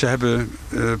Ze hebben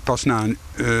pas na een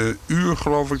uur,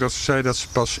 geloof ik, dat ze zei dat ze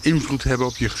pas invloed hebben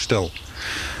op je gestel.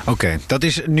 Oké, dat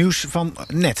is nieuws van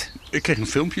net. Ik kreeg een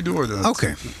filmpje door.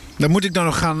 Oké. Dat moet ik dan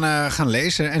nog gaan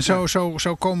lezen. En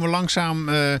zo komen we langzaam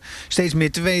steeds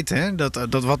meer te weten. Hè?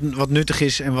 Dat wat nuttig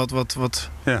is en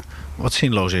wat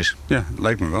zinloos is. Ja,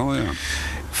 lijkt me wel, ja.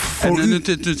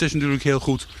 Het is natuurlijk heel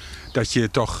goed dat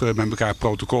je toch met elkaar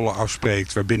protocollen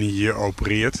afspreekt waarbinnen je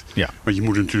opereert. Ja. Want je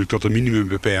moet het natuurlijk tot een minimum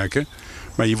beperken.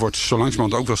 Maar je wordt zo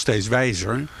langzamerhand ook wel steeds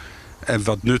wijzer. En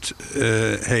wat nut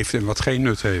heeft en wat geen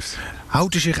nut heeft.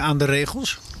 Houdt u zich aan de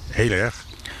regels? Heel erg.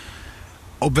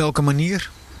 Op welke manier?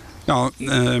 Nou,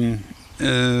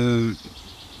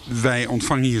 wij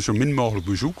ontvangen hier zo min mogelijk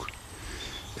bezoek.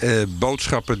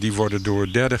 Boodschappen die worden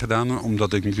door derden gedaan,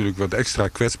 omdat ik natuurlijk wat extra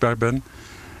kwetsbaar ben.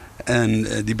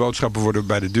 En die boodschappen worden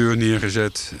bij de deur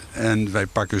neergezet. En wij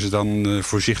pakken ze dan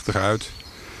voorzichtig uit.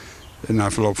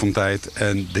 Na verloop van tijd.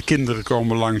 En de kinderen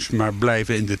komen langs, maar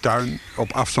blijven in de tuin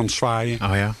op afstand zwaaien.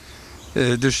 Oh ja.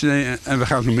 En we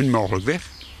gaan zo min mogelijk weg.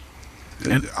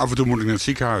 Af en toe moet ik naar het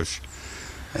ziekenhuis.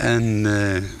 En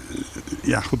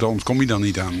goed, daar ontkom je dan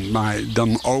niet aan. Maar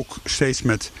dan ook steeds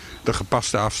met de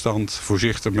gepaste afstand,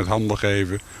 voorzichtig met handen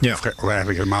geven. Ja. Of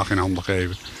eigenlijk helemaal geen handen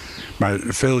geven. Maar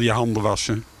veel je handen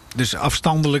wassen. Dus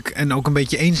afstandelijk en ook een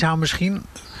beetje eenzaam misschien?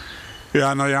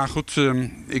 Ja, nou ja, goed.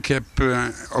 Ik heb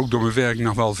ook door mijn werk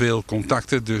nog wel veel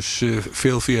contacten. Dus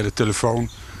veel via de telefoon,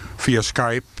 via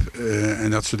Skype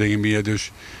en dat soort dingen meer.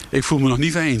 Dus ik voel me nog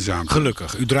niet eenzaam.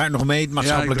 Gelukkig. U draait nog mee het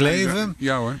maatschappelijk leven.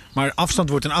 Ja hoor. Maar afstand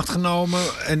wordt in acht genomen.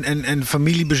 En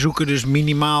familiebezoeken dus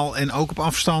minimaal en ook op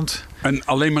afstand. En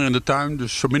alleen maar in de tuin,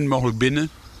 dus zo min mogelijk binnen.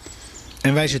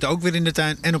 En wij zitten ook weer in de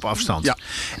tuin en op afstand. Ja.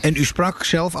 En u sprak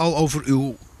zelf al over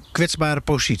uw kwetsbare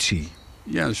positie.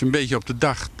 Ja, dus een beetje op de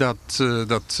dag dat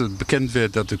bekend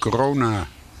werd dat de corona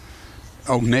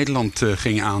ook Nederland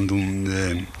ging aandoen,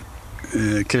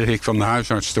 kreeg ik van de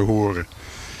huisarts te horen.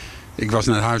 Ik was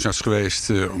naar de huisarts geweest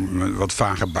om wat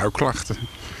vage buikklachten.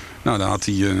 Nou, dan had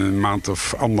hij een maand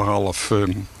of anderhalf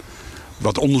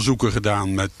wat onderzoeken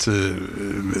gedaan met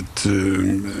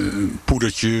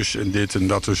poedertjes en dit en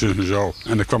dat en zo.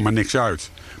 En er kwam maar niks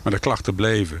uit. Maar de klachten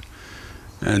bleven.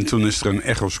 En toen is er een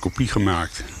echoscopie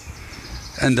gemaakt.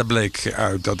 En daar bleek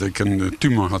uit dat ik een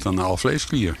tumor had aan de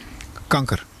alvleesklier.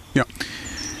 Kanker? Ja.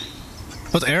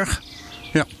 Wat erg.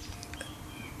 Ja.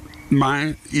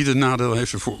 Maar ieder nadeel heeft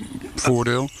zijn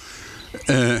voordeel.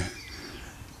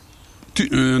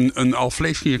 Een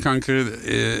alvleesklierkanker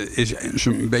is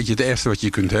een beetje het ergste wat je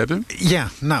kunt hebben. Ja,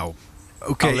 nou...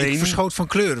 Oké, Alleen... ik verschoot van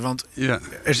kleur, want ja.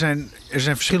 er zijn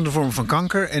verschillende vormen van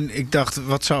kanker. En ik dacht,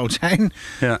 wat zou het zijn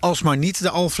als maar niet de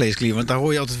alvleesklier? Want daar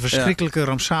hoor je altijd verschrikkelijke,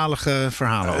 rampzalige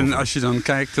verhalen over. En als je dan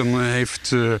kijkt, dan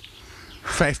heeft 5%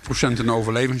 een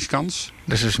overlevingskans.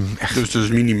 Dus dat is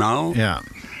minimaal. Ja.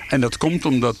 En dat komt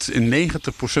omdat in 90%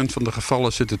 van de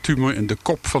gevallen zit de tumor in de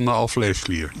kop van de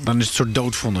alvleesklier. Dan is het een soort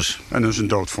doodvonnis. En dat is een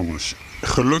doodvonnis.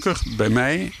 Gelukkig bij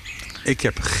mij, ik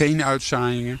heb geen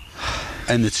uitzaaiingen.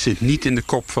 En het zit niet in de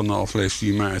kop van de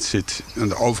alvleesklier, maar het zit aan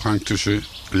de overgang tussen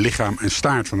lichaam en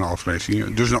staart van de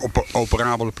alvleesklier. Dus een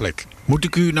operabele plek. Moet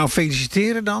ik u nou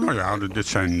feliciteren dan? Nou ja, dit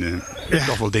zijn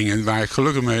toch wel dingen waar ik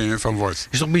gelukkig mee van word.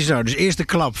 Is toch bizar? Dus eerst de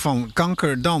klap van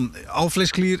kanker, dan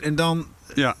alvleesklier en dan...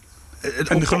 Ja.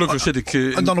 En gelukkig zit ik...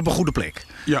 en dan op een goede plek.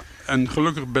 Ja, en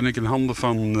gelukkig ben ik in handen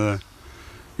van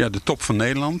de top van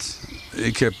Nederland.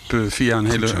 Ik heb via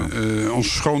onze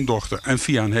schoondochter en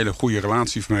via een hele goede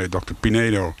relatie van mij, dokter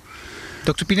Pinedo.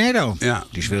 Dokter Pinedo? Ja.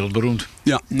 Die is wereldberoemd.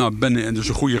 Ja, nou dus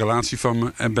een goede relatie van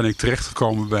me. En ben ik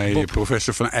terechtgekomen bij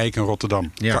professor Van Eyck in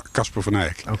Rotterdam. Ja. Casper Van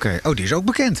Eyck. Oké. Oh, die is ook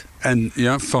bekend. En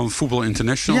ja, van Voetbal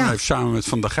International. Ja. Hij heeft samen met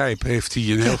Van der Gijp heeft hij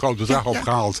een heel groot bedrag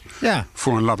opgehaald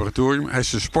voor een laboratorium. Hij is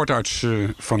de sportarts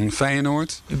van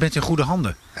Feyenoord. U bent in goede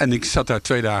handen. En ik zat daar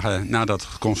 2 dagen nadat het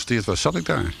geconstateerd was, zat ik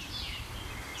daar.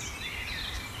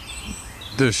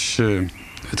 Dus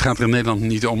het gaat er in Nederland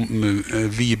niet om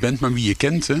wie je bent, maar wie je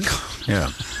kent. Hè? Ja.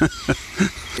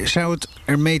 Zou het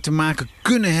ermee te maken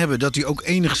kunnen hebben dat u ook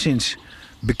enigszins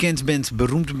bekend bent,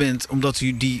 beroemd bent, omdat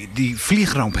u die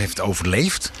vliegramp heeft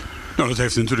overleefd? Nou, dat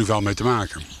heeft er natuurlijk wel mee te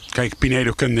maken. Kijk,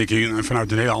 Pinedo kende ik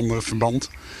vanuit een heel ander verband.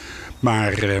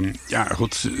 Maar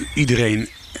goed, iedereen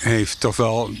heeft toch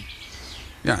wel...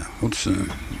 Ja, goed,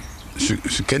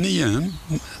 ze kennen je, hè?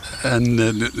 En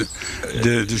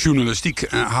de journalistiek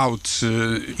houdt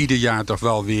ieder jaar toch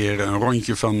wel weer een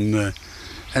rondje van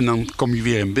En dan kom je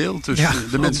weer in beeld. Dus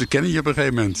de mensen kennen je op een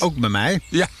gegeven moment. Ook bij mij.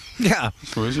 Ja. Ja,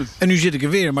 zo is het. En nu zit ik er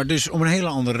weer, maar dus om een hele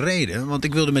andere reden. Want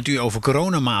ik wilde met u over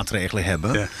coronamaatregelen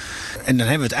hebben. Ja. En dan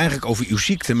hebben we het eigenlijk over uw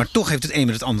ziekte. Maar toch heeft het een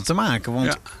met het ander te maken.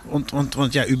 Want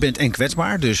u bent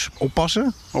kwetsbaar, dus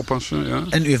oppassen. Oppassen, ja.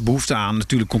 En u heeft behoefte aan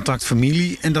natuurlijk contact,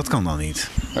 familie. En dat kan dan niet.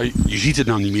 Ja, je ziet het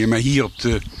nou niet meer, maar hier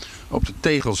op de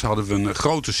tegels hadden we een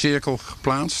grote cirkel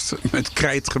geplaatst. Met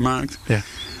krijt gemaakt. Ja.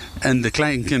 En de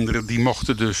kleinkinderen die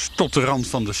mochten dus tot de rand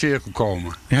van de cirkel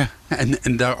komen. Ja.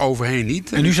 En daar overheen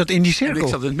niet. En u zat in die cirkel? En ik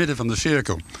zat in het midden van de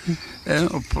cirkel.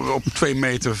 Op 2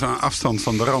 meter van afstand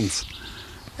van de rand.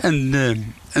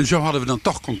 En zo hadden we dan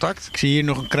toch contact. Ik zie hier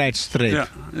nog een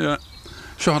krijtstreep. Ja.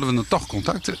 Zo hadden we dan toch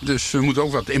contact. Dus we moeten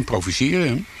ook wat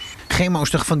improviseren. Chemo is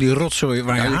toch van die rotzooi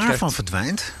waar je haar van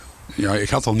verdwijnt? Ja, ik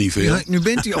had al niet veel. Ja, nu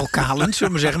bent u al kalend,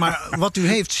 zullen we zeggen. Maar wat u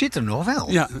heeft, zit er nog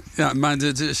wel. Ja, maar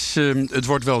het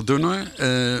wordt wel dunner.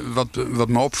 Wat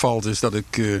me opvalt is dat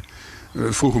ik...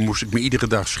 vroeger moest ik me iedere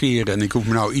dag scheren. En ik hoef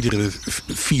me nou iedere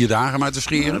 4 dagen maar te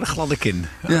scheren. Een gladde kin.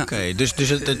 Ja. Oké, dus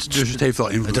het heeft wel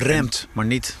invloed. Het remt, maar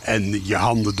niet... En je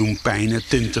handen doen pijn,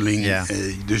 tinteling. Ja.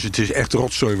 Dus het is echt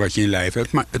rotzooi wat je in je lijf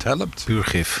hebt. Maar het helpt. Puur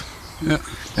gif. Ja.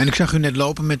 En ik zag u net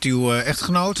lopen met uw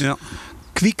echtgenoot. Ja.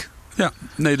 Kwiek. Ja,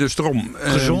 nee, dus daarom.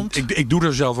 Gezond. Ik doe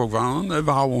er zelf ook wel aan.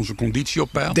 We houden onze conditie op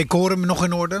peil. Decorum nog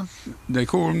in orde?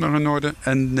 Decorum nog in orde.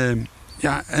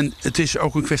 En het is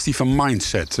ook een kwestie van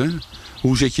mindset. Hè?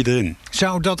 Hoe zit je erin?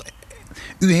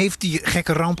 U heeft die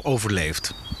gekke ramp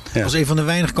overleefd. Ja. Als een van de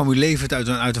weinigen kwam u levend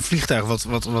uit een vliegtuig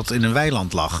wat in een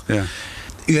weiland lag. Ja.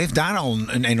 U heeft daar al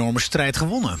een enorme strijd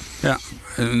gewonnen. Ja,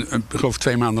 ik geloof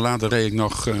 2 maanden later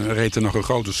reed er nog een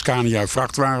grote Scania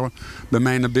vrachtwagen bij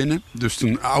mij naar binnen. Dus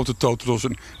toen auto totalos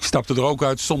en ik stapte er ook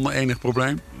uit zonder enig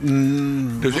probleem.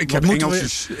 Dus ik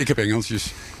heb Engelsjes.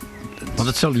 Want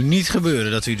het zal u niet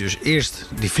gebeuren dat u dus eerst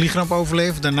die vliegramp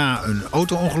overleeft, daarna een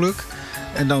auto-ongeluk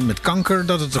en dan met kanker,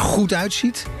 dat het er goed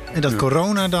uitziet en dat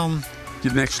corona dan... je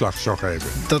nekslag zou geven.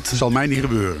 Dat zal mij niet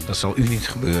gebeuren. Dat zal u niet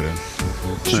gebeuren.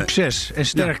 Nee. Succes en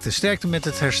sterkte. Ja. Sterkte met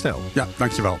het herstel. Ja,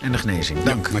 dankjewel. En de genezing.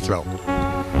 Dank. Ja, dankjewel.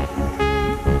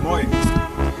 Mooi.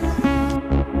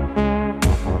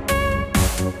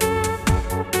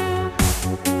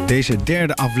 Deze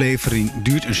 3e aflevering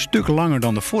duurt een stuk langer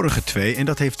dan de vorige 2. En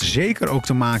dat heeft zeker ook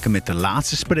te maken met de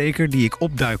laatste spreker die ik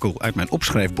opduikel uit mijn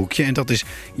opschrijfboekje. En dat is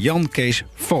Jan Kees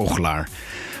Vogelaar.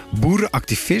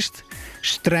 Boerenactivist,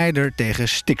 strijder tegen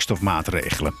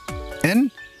stikstofmaatregelen.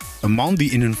 En een man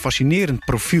die in een fascinerend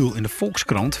profiel in de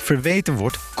Volkskrant verweten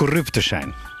wordt corrupt te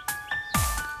zijn.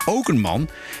 Ook een man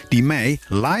die mij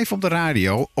live op de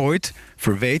radio ooit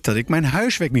verweet dat ik mijn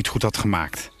huiswerk niet goed had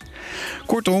gemaakt.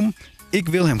 Kortom, ik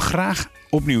wil hem graag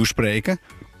opnieuw spreken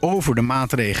over de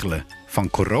maatregelen van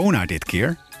corona dit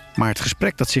keer. Maar het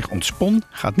gesprek dat zich ontspon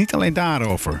gaat niet alleen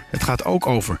daarover. Het gaat ook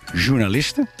over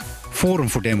journalisten, Forum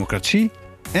voor Democratie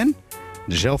en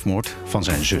de zelfmoord van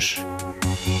zijn zus.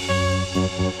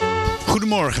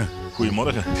 Goedemorgen.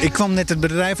 Goedemorgen. Ik kwam net het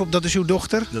bedrijf op, dat is uw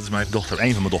dochter? Dat is mijn dochter,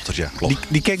 een van mijn dochters, ja, klopt.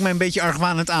 Die keek mij een beetje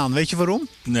argwanend aan, weet je waarom?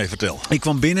 Nee, vertel. Ik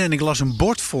kwam binnen en ik las een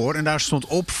bord voor en daar stond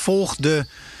op: volg de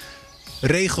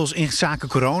regels in zaken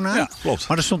corona. Ja, klopt.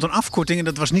 Maar er stond een afkorting en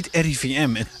dat was niet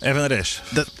RIVM. FNRS.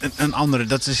 Een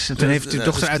andere, toen heeft uw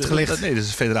dochter uitgelegd. Nee, dat is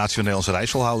de Federatie van Nederlandse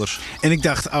Rijsselhouders. En ik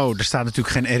dacht, er staat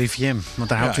natuurlijk geen RIVM, want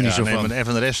daar houdt u niet zo van. Maar de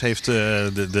FNRS heeft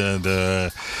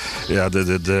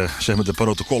de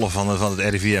protocollen van het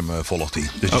RIVM volgt die.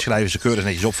 Dus die schrijven ze keurig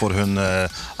netjes op voor hun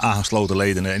aangesloten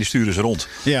leden en die sturen ze rond.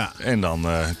 Ja. En dan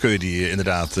kun je die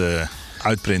inderdaad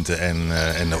uitprinten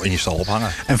en in je stal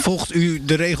ophangen. En volgt u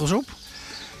de regels op?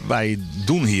 Wij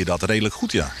doen hier dat redelijk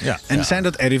goed, ja. En zijn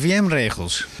dat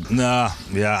RIVM-regels? Nou,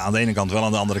 ja, aan de ene kant wel,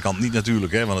 aan de andere kant niet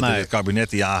natuurlijk. Hè, want het kabinet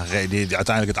die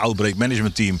uiteindelijk het outbreak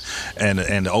management team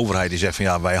en de overheid die zegt van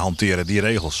ja, wij hanteren die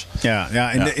regels.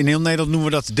 In heel Nederland noemen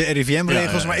we dat de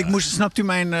RIVM-regels. Maar snapt u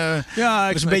mijn...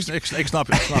 Ik snap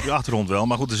je achtergrond wel.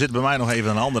 Maar goed, er zit bij mij nog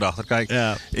even een ander achter. Kijk,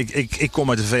 ik kom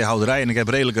uit de veehouderij en ik heb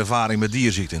redelijk ervaring met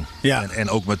dierziekten. Ja. En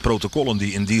ook met protocollen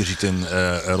die in dierziekten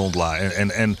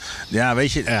rondlagen. En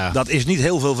weet je... Ja. Dat is niet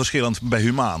heel veel verschillend bij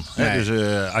humaan. Nee.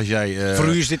 Dus, als jij,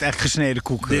 voor u is dit echt gesneden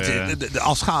koek.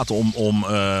 Als het gaat om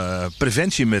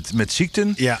preventie met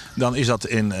ziekten, dan is dat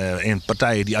in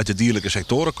partijen die uit de dierlijke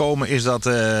sectoren komen, is dat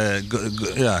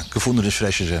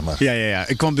gevoelensfresje, zeg maar. Ja.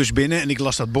 Ik kwam dus binnen en ik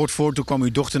las dat bord voor. Toen kwam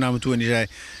uw dochter naar me toe en die zei: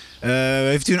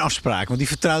 heeft u een afspraak? Want die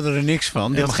vertrouwde er niks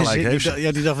van. Die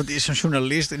dacht, het is een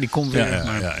journalist en die komt weer.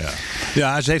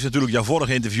 Ja, ze heeft natuurlijk jouw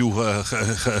vorige interview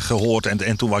gehoord.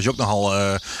 En toen was je ook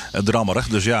nogal drammerig.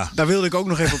 Dus ja. Daar wilde ik ook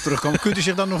nog even op terugkomen. Kunt u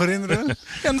zich dat nog herinneren?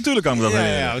 Ja, natuurlijk kan ik me dat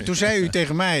herinneren. Toen zei u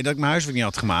tegen mij dat ik mijn huiswerk niet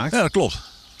had gemaakt. Ja, dat klopt.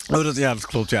 Oh, dat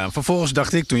klopt, ja. Vervolgens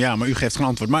dacht ik toen, maar u geeft geen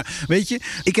antwoord. Maar weet je,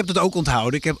 ik heb dat ook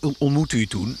onthouden. Ik ontmoette u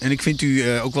toen. En ik vind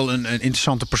u ook wel een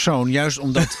interessante persoon. Juist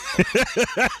omdat...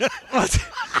 Wat?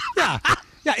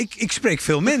 Ja, ik spreek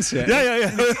veel mensen. Ja.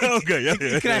 Oké.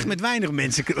 Ik krijg met weinig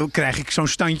mensen zo'n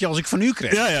standje als ik van u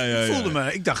kreeg. Ik voelde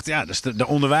me, ik dacht, dat is de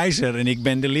onderwijzer en ik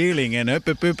ben de leerling en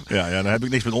hup. Ja, dan heb ik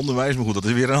niks met onderwijs, maar goed, dat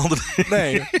is weer een ander ding.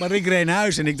 Nee, maar ik reed naar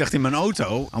huis en ik dacht in mijn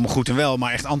auto, allemaal goed en wel,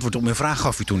 maar echt antwoord op mijn vraag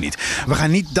gaf u toen niet. We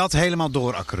gaan niet dat helemaal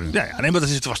doorakkeren. Ja, nee, maar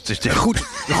het was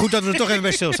goed dat we er toch even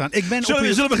bij stilstaan.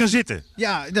 Zullen we gaan zitten?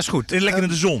 Ja, dat is goed. Lekker in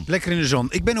de zon. Lekker in de zon.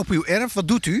 Ik ben op uw erf. Wat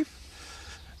doet u?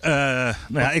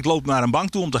 Ik loop naar een bank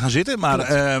toe om te gaan zitten. Maar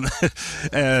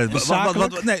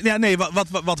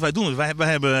wat wij doen is, wij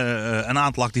hebben een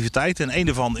aantal activiteiten. En een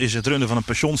daarvan is het runnen van een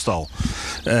pensionstal.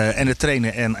 En het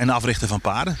trainen en africhten van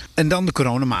paarden. En dan de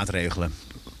coronamaatregelen.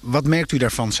 Wat merkt u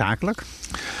daarvan zakelijk?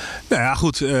 Nou ja,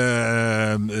 goed.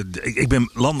 Ik ben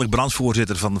landelijk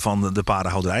branchevoorzitter van de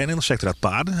paardenhouderij in de sector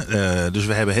paarden. Dus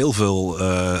we hebben heel veel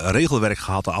regelwerk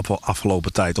gehad de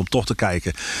afgelopen tijd om toch te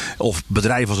kijken of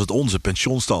bedrijven als het onze,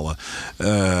 pensioenstallen,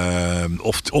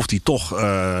 of die toch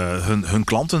hun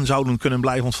klanten zouden kunnen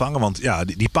blijven ontvangen. Want ja,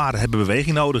 die paarden hebben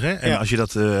beweging nodig. Hè? En als je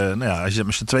dat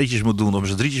met z'n tweetjes moet doen of met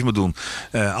z'n drietjes moet doen,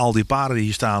 al die paarden die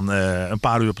hier staan een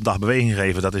paar uur op een dag beweging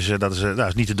geven, dat is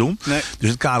niet te doen. Nee. Dus in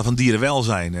het kader van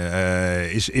dierenwelzijn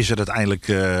is er uiteindelijk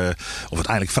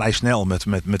vrij snel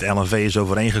met LNV is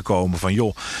overeengekomen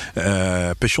van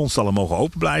pensioenstallen mogen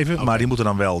open blijven. Okay. Maar die moeten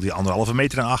dan wel die 1,5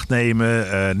 meter in acht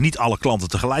nemen. Niet alle klanten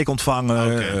tegelijk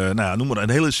ontvangen. Okay. Noem maar een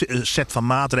hele set van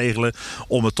maatregelen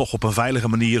om het toch op een veilige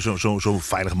manier, zo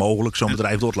veilig mogelijk, zo'n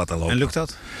bedrijf door te laten lopen. En lukt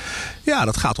dat? Ja,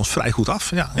 dat gaat ons vrij goed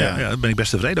af. Ja, daar ben ik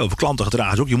best tevreden over.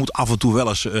 Klantengedrag is ook. Je moet af en toe wel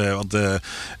eens,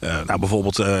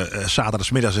 bijvoorbeeld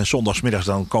zaterdagsmiddags en zondagsmiddags,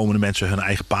 dan komen de mensen hun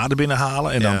eigen paarden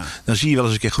binnenhalen. En dan zie je wel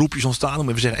eens een keer groepjes ontstaan. Dan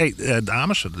moeten we zeggen,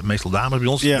 dames, meestal dames bij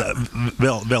ons,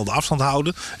 wel de afstand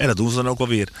houden. En dat doen ze dan ook wel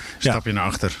weer. Stapje naar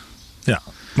achter. Ja.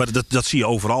 Maar dat zie je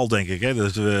overal, denk ik. Hè?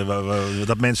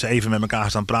 Dat mensen even met elkaar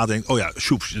staan praten. En denken,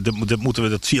 sjoeps,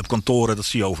 dat zie je op kantoren, dat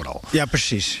zie je overal. Ja,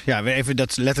 precies. Ja, weer even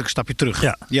dat letterlijk stapje terug.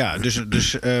 Ja,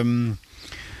 dus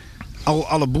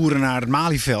alle boeren naar het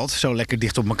Malieveld, zo lekker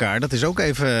dicht op elkaar. Dat is ook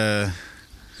even...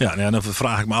 Ja, dan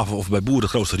vraag ik me af of bij boeren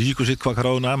het grootste risico zit qua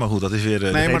corona. Maar goed, dat is weer...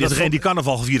 degene die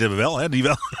carnaval gevierd hebben wel, hè? Die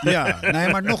wel.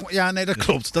 Ja, dat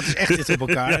klopt. Dat is echt dit op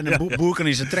elkaar. En een boer kan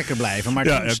in zijn trekker blijven.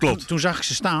 Maar toen zag ik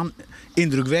ze staan,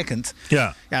 indrukwekkend.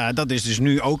 Ja, dat is dus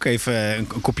nu ook even een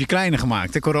kopje kleiner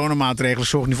gemaakt. De coronamaatregelen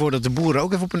zorgen nu voor dat de boeren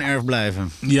ook even op hun erf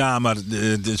blijven. Ja, maar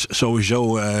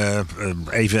sowieso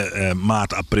even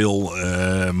maart, april,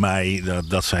 mei.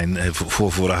 Dat zijn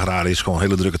voor agrariërs gewoon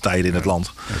hele drukke tijden in het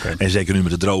land. Okay. En zeker nu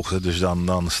met de droogte. Dus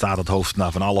dan staat het hoofd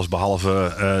naar van alles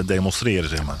behalve demonstreren,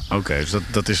 zeg maar. Oké, dus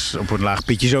dat is op een laag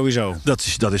pitje sowieso?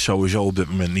 Dat is sowieso op dit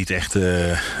moment niet echt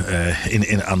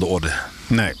aan de orde.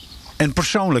 Nee. En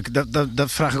persoonlijk,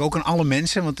 dat vraag ik ook aan alle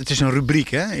mensen, want het is een rubriek,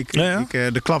 hè?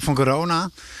 De Klap van Corona.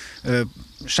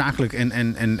 Zakelijk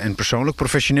en persoonlijk,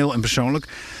 professioneel en persoonlijk.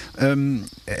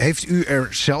 Heeft u er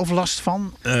zelf last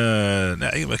van?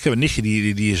 Ik heb een nichtje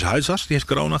die is huisarts, die heeft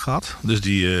corona gehad. Dus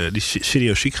die is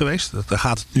serieus ziek geweest. Daar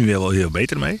gaat het nu wel heel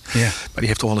beter mee. Ja. Maar die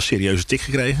heeft toch wel een serieuze tik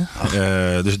gekregen.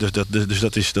 Dus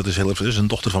dat is heel erg. Dat is een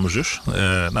dochter van mijn zus.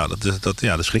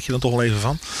 Daar schrik je dan toch wel even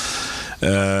van.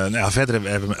 Verder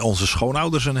hebben we onze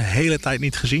schoonouders een hele tijd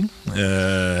niet gezien.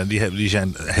 Die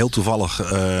zijn heel toevallig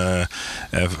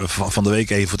van de week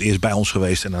even voor het eerst bij ons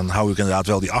geweest. En dan hou ik inderdaad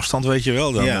wel die afstand, weet je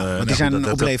wel. Want die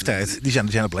zijn op leeftijd. Die zijn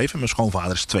op leeftijd. Mijn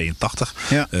schoonvader is 82.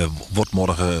 Ja. Wordt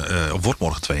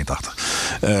morgen 82.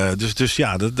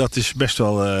 Dat is best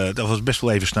wel, dat was best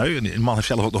wel even sneu. De man heeft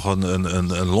zelf ook nog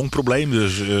een longprobleem.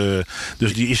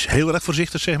 Dus die is heel erg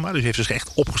voorzichtig, zeg maar. Dus heeft zich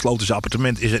echt opgesloten. Zijn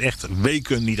appartement is er echt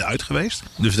weken niet uit geweest.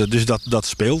 Dus dat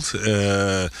speelt.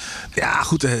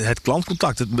 Goed, het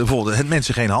klantcontact. Bijvoorbeeld het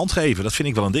mensen geen hand geven. Dat vind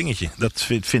ik wel een dingetje. Dat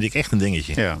vind ik echt een dingetje.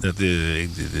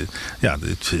 Ja.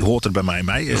 Het hoort er bij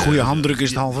mij. Een goede handdruk is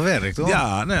het halve werk,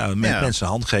 toch? Mensen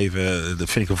hand geven. Dat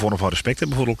vind ik een vorm van respect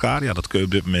hebben voor elkaar. Ja, dat kun je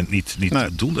op dit moment niet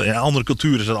doen. Ja, andere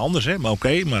culturen is dat anders, hè? Maar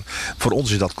oké, maar voor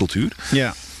ons is dat cultuur.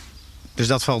 Ja. Dus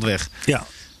dat valt weg. Ja.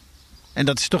 En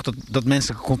dat is toch dat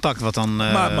menselijke contact wat dan...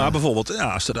 Maar bijvoorbeeld,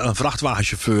 als er een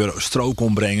vrachtwagenchauffeur stro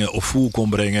kon brengen of voer kon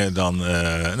brengen,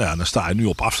 dan sta je nu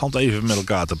op afstand even met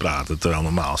elkaar te praten. Terwijl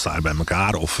normaal sta je bij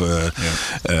elkaar. Of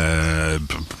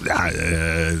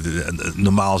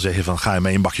normaal zeg je van, ga je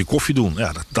mee een bakje koffie doen.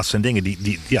 Ja, dat zijn dingen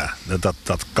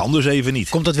dat kan dus even niet.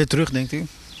 Komt dat weer terug, denkt u?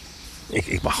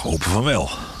 Ik mag hopen van wel.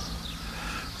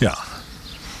 Ja.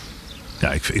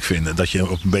 Ja, ik vind dat je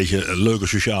op een beetje een leuke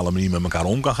sociale manier met elkaar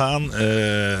om kan gaan.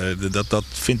 Dat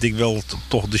vind ik wel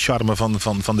toch de charme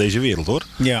van deze wereld, hoor.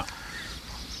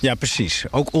 Ja, precies.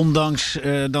 Ook ondanks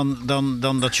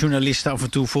dan dat journalisten af en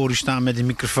toe voor u staan met een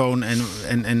microfoon...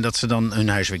 en dat ze dan hun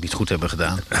huiswerk niet goed hebben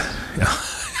gedaan. Ja.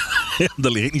 Ja,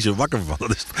 daar lig ik niet zo wakker van.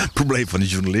 Dat is het probleem van de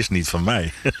journalist, niet van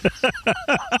mij.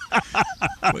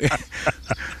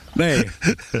 Nee,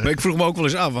 maar ik vroeg me ook wel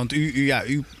eens af, want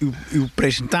uw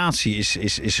presentatie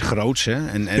is groots, hè?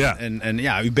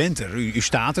 En u bent er, u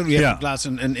staat er. U heeft laatst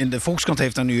in de Volkskrant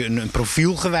heeft aan u een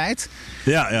profiel gewijd.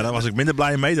 Ja, daar was ik minder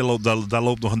blij mee. Daar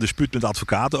loopt nog een dispuut met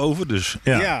advocaten over. Dus,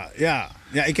 ja,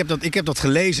 ik heb dat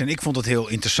gelezen en ik vond het heel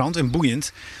interessant en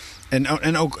boeiend. En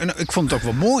ik vond het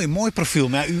ook wel mooi profiel.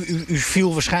 Maar u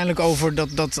viel waarschijnlijk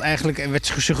over dat eigenlijk werd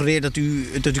gesuggereerd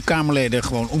dat uw Kamerleden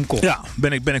gewoon omkomt. Ja,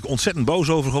 ben ik ontzettend boos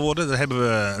over geworden.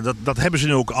 Dat hebben ze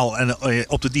nu ook al. En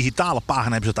op de digitale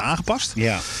pagina hebben ze het aangepast.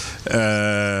 Ja.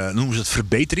 Noemen ze het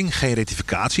verbetering, geen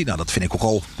rectificatie. Nou, dat vind ik ook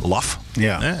al laf.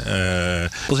 Ja.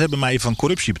 Ze hebben mij van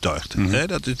corruptie betuigd. Mm-hmm.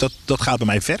 Dat gaat bij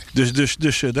mij ver. Dus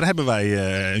daar hebben wij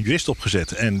een jurist op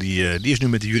gezet. En die is nu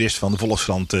met de jurist van de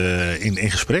Volkskrant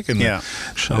in gesprek. Ja,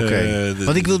 oké.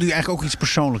 Want ik wilde u eigenlijk ook iets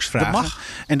persoonlijks vragen. Dat mag.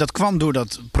 En dat kwam door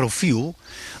dat profiel.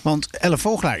 Want Elle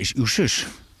Vogelaar is uw zus.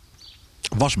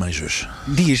 Was mijn zus.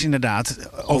 Die is inderdaad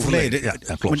overleden. Ja,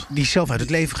 klopt. Maar die is zelf uit het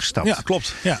leven gestapt. Ja,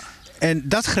 klopt. Ja. En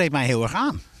dat greep mij heel erg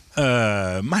aan.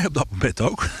 Mij op dat moment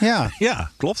ook. Ja.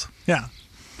 Ja, klopt. Ja.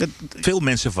 Veel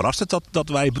mensen verrast het dat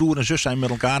wij broer en zus zijn met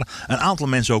elkaar. Een aantal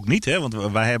mensen ook niet. Hè, want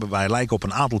wij lijken op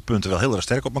een aantal punten wel heel erg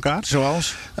sterk op elkaar.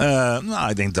 Zoals?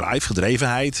 Ik denk drive,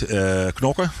 gedrevenheid,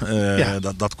 knokken.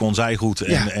 Dat kon zij goed.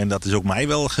 En dat is ook mij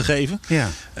wel gegeven.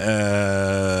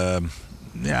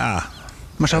 Ja.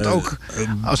 Maar ze had ook,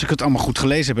 als ik het allemaal goed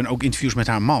gelezen heb... en ook interviews met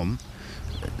haar man...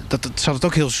 ze had het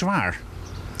ook heel zwaar.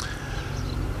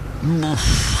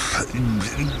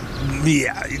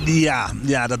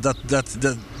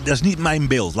 Dat is niet mijn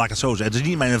beeld, laat ik het zo zeggen. Het is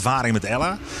niet mijn ervaring met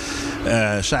Ella.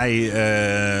 Zij...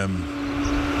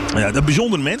 een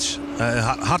bijzonder mens.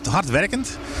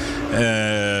 Hardwerkend.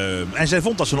 En zij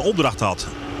vond dat ze een opdracht had.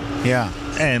 Ja.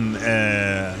 En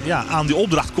aan die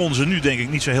opdracht kon ze nu denk ik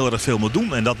niet zo heel erg veel meer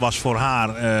doen. En dat was voor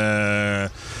haar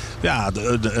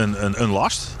een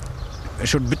last. Een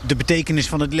soort de betekenis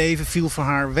van het leven viel voor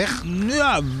haar weg?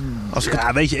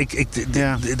 Weet je,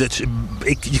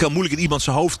 je kan moeilijk in iemand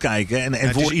zijn hoofd kijken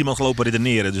en voor iemand lopen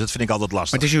redeneren. Dus dat vind ik altijd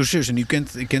lastig. Maar het is uw zus en u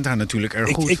kent haar natuurlijk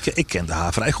erg goed. Ik kende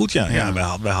haar vrij goed, ja.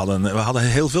 Wij hadden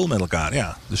heel veel met elkaar,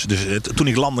 ja. Dus toen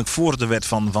ik landelijk voorzitter werd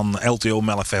van LTO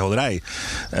Melkveehouderij,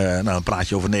 dan praat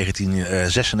je over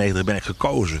 1996 ben ik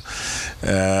gekozen.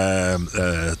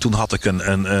 Toen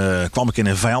kwam ik in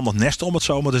een vijandig nest, om het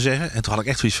zo maar te zeggen. En toen had ik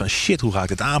echt zoiets van, shit, hoe ga ik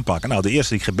dit aanpakken? Nou, de eerste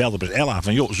die ik gebeld heb is Ella.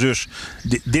 Van, joh, zus,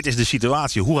 dit is de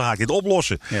situatie. Hoe ga ik dit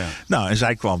oplossen? Ja. Nou, en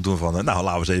zij kwam toen van,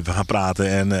 laten we eens even gaan praten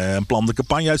en een plan de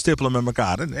campagne uitstippelen met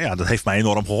elkaar. En dat heeft mij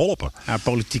enorm geholpen. Haar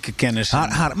politieke kennis.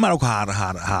 Maar ook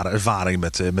haar ervaring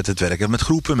met het werken. Met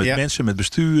groepen, met mensen, met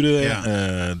besturen. Ja.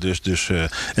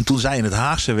 En toen zij in het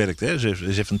Haagse werkte, ze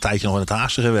heeft een tijdje nog in het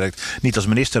Haagse gewerkt. Niet als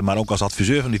minister, maar ook als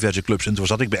adviseur van diverse clubs. En toen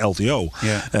zat ik bij LTO.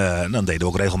 Ja. Dan deden we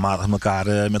ook regelmatig met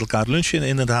elkaar lunchen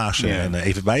in het Haagse. Ja. En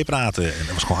even bijpraten. En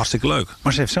dat was gewoon hartstikke leuk.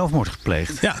 Maar ze heeft zelfmoord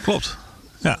gepleegd. Ja, klopt.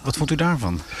 Ja. Wat vond u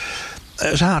daarvan?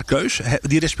 Dat is haar keus.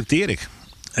 Die respecteer ik.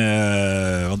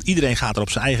 Want iedereen gaat er op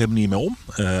zijn eigen manier mee om.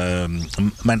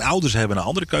 Mijn ouders hebben een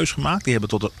andere keus gemaakt. Die hebben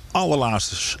tot het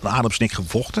allerlaatste ademsnik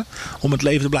gevochten om het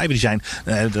leven te blijven. Die zijn,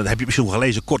 dat heb je misschien wel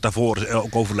gelezen, kort daarvoor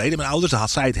ook overleden, mijn ouders. Daar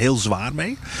had zij het heel zwaar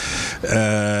mee.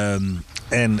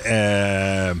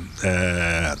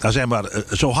 Zeg maar,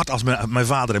 zo hard als mijn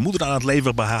vader en moeder aan het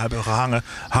leven hebben gehangen,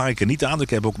 hang ik er niet aan. Ik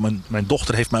heb ook, mijn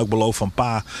dochter heeft mij ook beloofd van,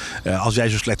 pa, als jij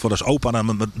zo slecht wordt als opa,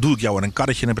 dan doe ik jou in een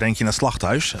karretje en breng je naar het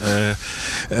slachthuis.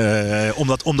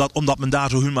 Omdat men daar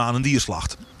zo humaan een dier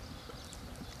slacht.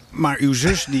 Maar uw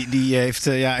zus, die heeft...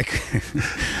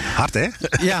 Hard, hè?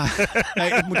 Ja,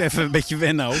 ik moet even een beetje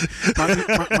wennen ook.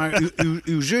 Maar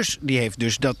uw zus, die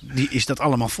is dat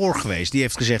allemaal voor geweest. Die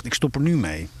heeft gezegd, ik stop er nu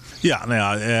mee. Ja,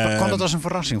 nou ja... Kwam dat als een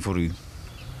verrassing voor u?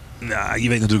 Nou, je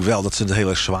weet natuurlijk wel dat ze het heel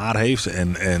erg zwaar heeft.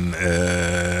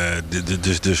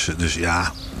 Dus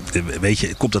ja, weet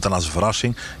je, komt dat dan als een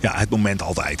verrassing? Ja, het moment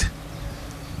altijd.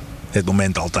 Het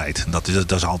moment altijd. Dat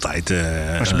is altijd...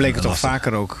 maar ze bleek het toch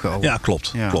vaker ook al? Ja,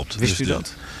 klopt. Ja. Klopt. Wist u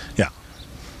dat?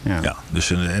 Ja.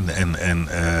 Dus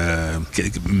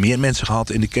meer mensen gehad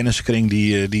in de kennissenkring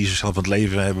die zichzelf het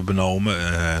leven hebben benomen.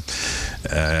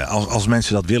 Als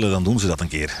mensen dat willen, dan doen ze dat een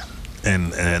keer.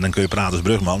 En dan kun je praten als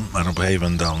brugman, maar op een gegeven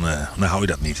moment dan hou je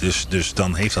dat niet. Dus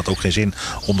dan heeft dat ook geen zin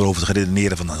om erover te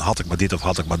redeneren van had ik maar dit of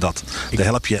had ik maar dat. Daar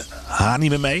help je haar niet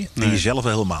meer mee en jezelf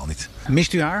helemaal niet.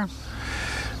 Mist u haar?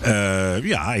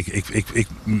 Ja, ik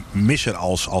mis haar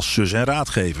als zus en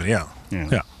raadgever, ja.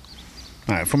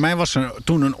 Nou, voor mij was ze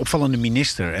toen een opvallende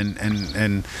minister.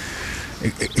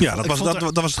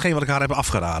 Dat was hetgeen wat ik haar heb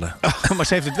afgeraden. Maar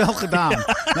ze heeft het wel gedaan.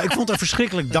 Maar ik vond haar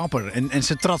verschrikkelijk dapper. En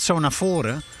ze trad zo naar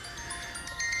voren.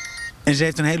 En ze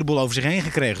heeft een heleboel over zich heen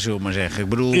gekregen, zullen we maar zeggen. Ik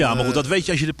bedoel, ja, maar goed, dat weet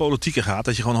je als je de politieke gaat.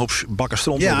 Dat je gewoon een hoop bakken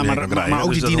stront over kan krijgen. Maar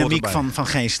ook dus die dynamiek van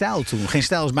Geen Stijl toen. Geen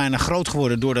Stijl is bijna groot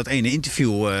geworden door dat ene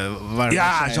interview.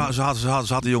 Ze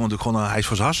had de jongen natuurlijk gewoon een hijs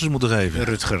voor zijn harsens moeten geven.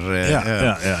 Rutger.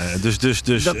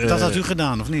 Dus, dat had u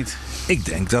gedaan, of niet? Ik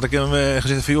denk dat ik hem gezegd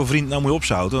heb van, joh vriend, nou moet je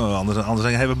opzouten. Anders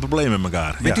hebben we een probleem met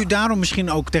elkaar. Bent u daarom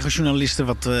misschien ook tegen journalisten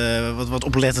wat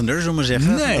oplettender, zullen we maar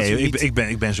zeggen? Nee,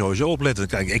 ik ben sowieso oplettend.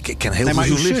 Kijk, ik ken heel veel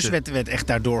journalisten. Uw zus werd echt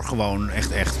daardoor gewoon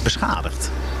echt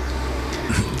beschadigd.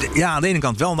 Ja, aan de ene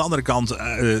kant wel. Aan de andere kant,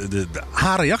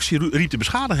 haar reactie riep de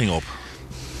beschadiging op.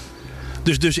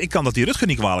 Dus ik kan dat die Rutger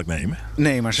niet kwalijk nemen.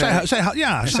 Nee, maar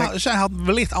zij had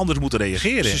wellicht anders moeten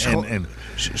reageren.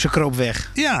 Ze kroop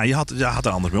weg. Ja, je had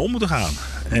er anders mee om moeten gaan.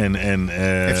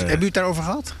 Heb u het daarover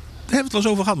gehad? We hebben het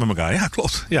wel eens over gehad met elkaar. Ja,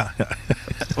 klopt. Ja.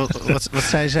 Wat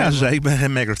zei zij? Ja, ze zei, ik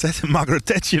ben Margaret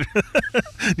Thatcher.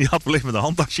 Die had wellicht met een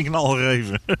handtasje knal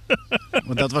gegeven.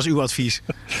 Want dat was uw advies.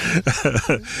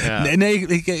 Nee,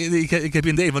 ik heb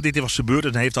een idee, want dit was gebeurd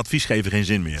en heeft advies geven geen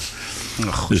zin meer.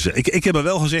 Dus ik heb er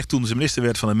wel gezegd toen ze minister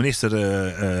werd van een minister,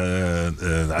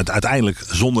 uiteindelijk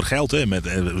zonder geld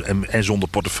en zonder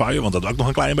portefeuille, want dat ook nog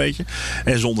een klein beetje.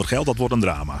 En zonder geld, dat wordt een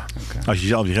drama. Okay. Als je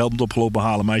zelf je geld moet opgelopen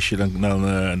halen, meisje,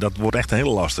 dan dat wordt echt een hele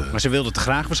lastige. Maar ze wilde het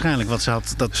graag waarschijnlijk, want ze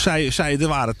had dat. Er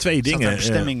waren twee dingen.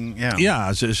 Bestemming,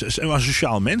 ze was een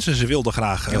sociaal mens en ze wilde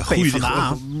graag goede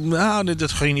dingen. Nou,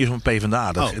 dat ging niet om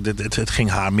PvdA. Het ging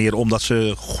haar meer om dat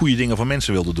ze goede dingen voor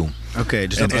mensen wilde doen. Okay,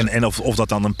 dus dat en of dat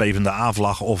dan een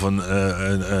PvdA-vlag of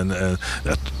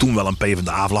toen wel een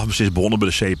PvdA-vlag, maar ze is begonnen bij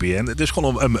de CPN. Het is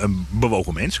gewoon een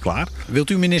bewogen mens, klaar. Wilt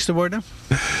u minister worden?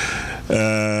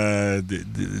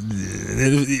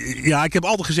 Ja, ik heb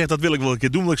altijd gezegd dat wil ik wel een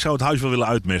keer doen, want ik zou het huis wel willen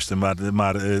uitmesten.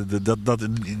 Maar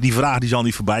die vraag die zal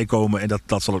niet voorbij komen en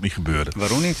dat zal ook niet gebeuren.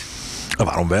 Waarom niet?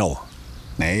 Waarom wel?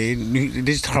 Nee, dit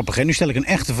is grappig. Hè? Nu stel ik een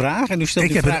echte vraag. En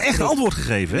ik heb een echt antwoord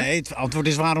gegeven. Nee, het antwoord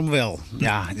is waarom wel.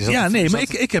 Maar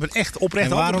ik heb een echt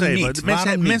oprecht antwoord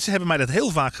gegeven. Mensen hebben mij dat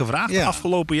heel vaak gevraagd de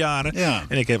afgelopen jaren. Ja.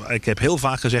 En ik heb heel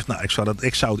vaak gezegd, nou,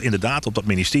 ik zou het inderdaad op dat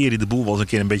ministerie de boel wel eens een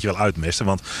keer een beetje wel uitmesten.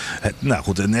 Want,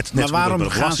 maar waarom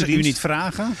gaan ze u niet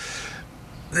vragen?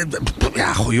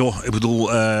 Ja, joh, ik bedoel,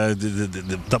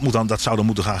 dat zou dan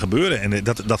moeten gaan gebeuren. En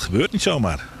dat gebeurt niet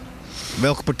zomaar.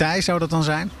 Welke partij zou dat dan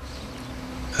zijn?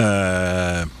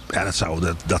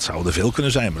 Dat zou er veel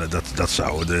kunnen zijn. Maar dat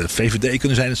zou de VVD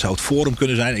kunnen zijn. Dat zou het Forum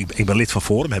kunnen zijn. Ik ben lid van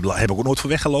Forum. Heb ik ook nooit voor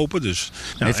weggelopen. Dus,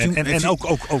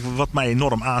 ook wat mij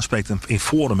enorm aanspreekt in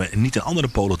Forum en niet in andere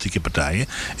politieke partijen,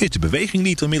 is de beweging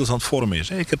die inmiddels aan het vormen is.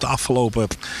 Ik heb de afgelopen,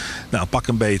 pak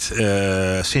een beet,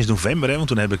 sinds november. Want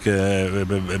toen heb ik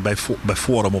bij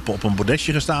Forum op een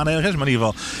bordesje gestaan ergens. Maar in ieder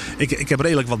geval, ik heb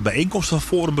redelijk wat bijeenkomsten van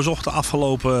Forum bezocht de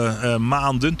afgelopen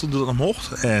maanden toen dat nog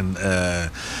mocht. En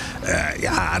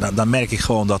dan merk ik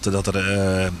gewoon dat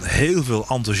er heel veel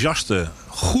enthousiaste,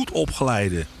 goed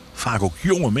opgeleide, vaak ook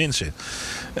jonge mensen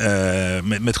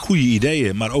met goede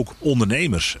ideeën, maar ook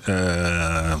ondernemers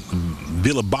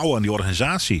willen bouwen aan die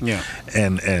organisatie. Ja.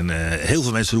 En heel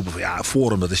veel mensen roepen van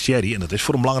Forum, dat is Thierry. En dat is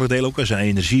voor een belangrijk deel ook zijn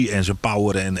energie en zijn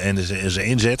power en zijn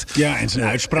inzet. Ja, en zijn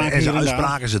uitspraken. En zijn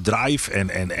uitspraken, zijn drive.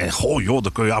 En goh joh,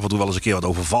 daar kun je af en toe wel eens een keer wat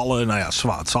over vallen. Nou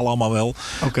ja, het zal allemaal wel.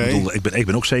 Okay. Ik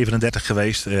ben ook 37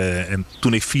 geweest. En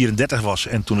toen ik 34 was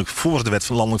en toen ik voorzitter werd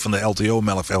van landelijk van de LTO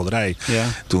melkveehouderij. Ja.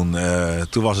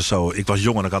 Toen was het zo, ik was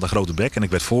jong en ik had een grote bek en ik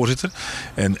werd voorzitter.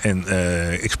 En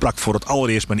ik sprak voor het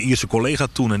allereerst mijn Ierse collega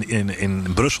toen in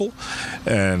Brussel.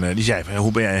 En die zei van,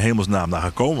 hoe ben jij in hemelsnaam daar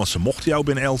gekomen? Want ze mochten jou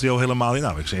binnen LTO helemaal niet.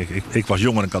 Nou, ik was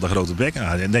jong en ik had een grote bek.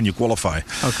 En then you qualify.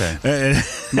 Okay.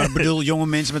 Maar ik bedoel, jonge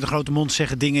mensen met een grote mond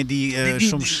zeggen dingen die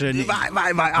soms...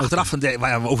 Waar achteraf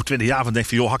waar over 20 jaar van denkt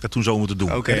van, joh, had ik dat toen zo moeten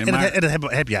doen. Okay, en dat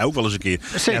heb jij ook wel eens een keer.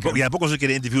 Jij hebt ook wel eens een keer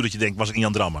een interview dat je denkt, was ik niet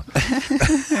aan het drammen?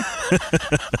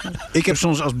 Ik heb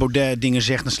soms als Baudet dingen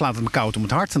zegt, dan slaat het me koud om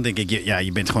het hart. Dan denk ik,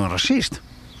 je bent gewoon een racist.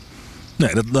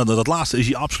 Nee, dat laatste is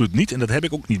hij absoluut niet. En dat heb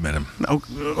ik ook niet met hem.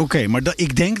 Oké, maar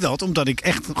ik denk dat omdat ik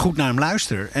echt goed naar hem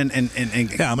luister.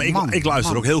 Ja, maar ik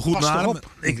luister ook heel goed naar hem.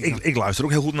 Ik luister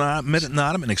ook heel goed naar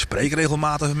hem. En ik spreek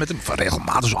regelmatig met hem. Enfin,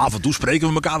 regelmatig, zo af en toe spreken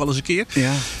we elkaar wel eens een keer.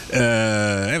 Ja.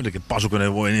 Ik heb pas ook in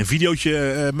een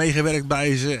videootje meegewerkt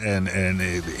bij ze. En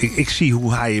ik zie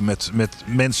hoe hij met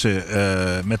mensen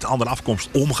met andere afkomst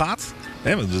omgaat.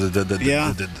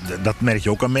 Dat merk je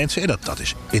ook aan mensen. En dat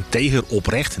is integer,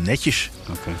 oprecht, netjes.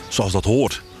 Zoals dat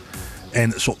hoort.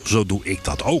 En zo doe ik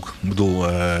dat ook. Ik bedoel,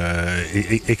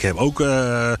 ik heb ook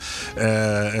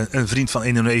een vriend van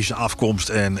Indonesische afkomst.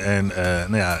 En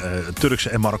Turkse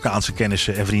en Marokkaanse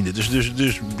kennissen en vrienden.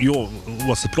 Dus joh,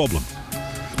 what's the problem?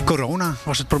 Corona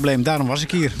was het probleem, daarom was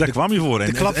ik hier. Daar kwam je voor.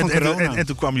 De klap van corona. En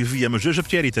toen kwam je via mijn zus op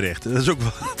Thierry terecht. Dat is ook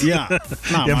wat. Ja,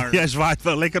 maar jij zwaait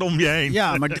wel lekker om je heen.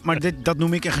 Ja, maar dat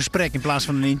noem ik een gesprek in plaats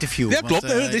van een interview. Ja,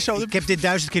 klopt. Het is zo. Ik heb dit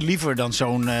 1000 keer liever dan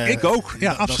zo'n... ik ook,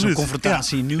 ja, absoluut. Zo'n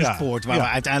confrontatie in Nieuwspoort, waar we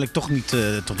uiteindelijk toch niet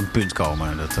tot een punt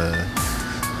komen.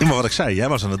 Ja, maar wat ik zei, jij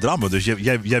was aan het drammen, dus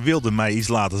jij wilde mij iets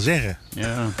laten zeggen.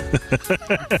 Ja.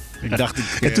 Ik dacht...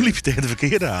 En toen liep je tegen de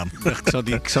verkeerde aan.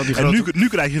 Ik zal die grote... En nu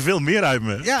krijg je veel meer uit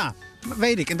me. Ja,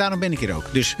 weet ik. En daarom ben ik hier ook.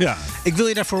 Dus ik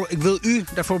wil u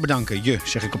daarvoor bedanken. Je,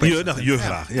 zeg ik opeens. Je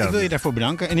graag. Ja. Ik wil je daarvoor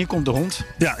bedanken. En hier komt de hond.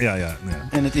 Ja.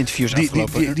 En het interview is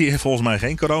afgelopen. Die heeft volgens mij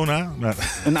geen corona. Maar...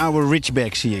 Een oude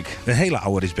Ridgeback zie ik. Een hele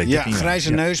oude Ridgeback. Ja,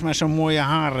 grijze neus, maar zo'n mooie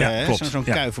haar. Ja, klopt. Zo'n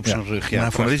kuif op zijn rug. Ja,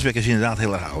 maar voor een Ridgeback is hij inderdaad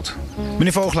heel erg oud.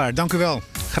 Meneer Vogelaar, dank u wel.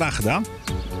 Graag gedaan.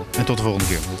 En tot de volgende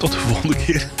keer. Tot de volgende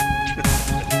keer.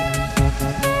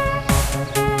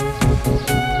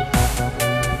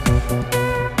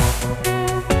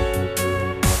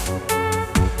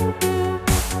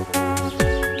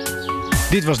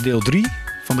 Dit was deel 3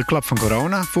 van de Klap van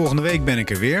Corona. Volgende week ben ik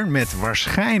er weer met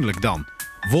waarschijnlijk dan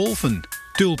wolven,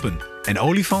 tulpen en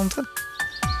olifanten.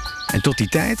 En tot die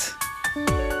tijd,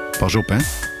 pas op hè,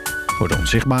 voor de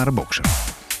onzichtbare bokser.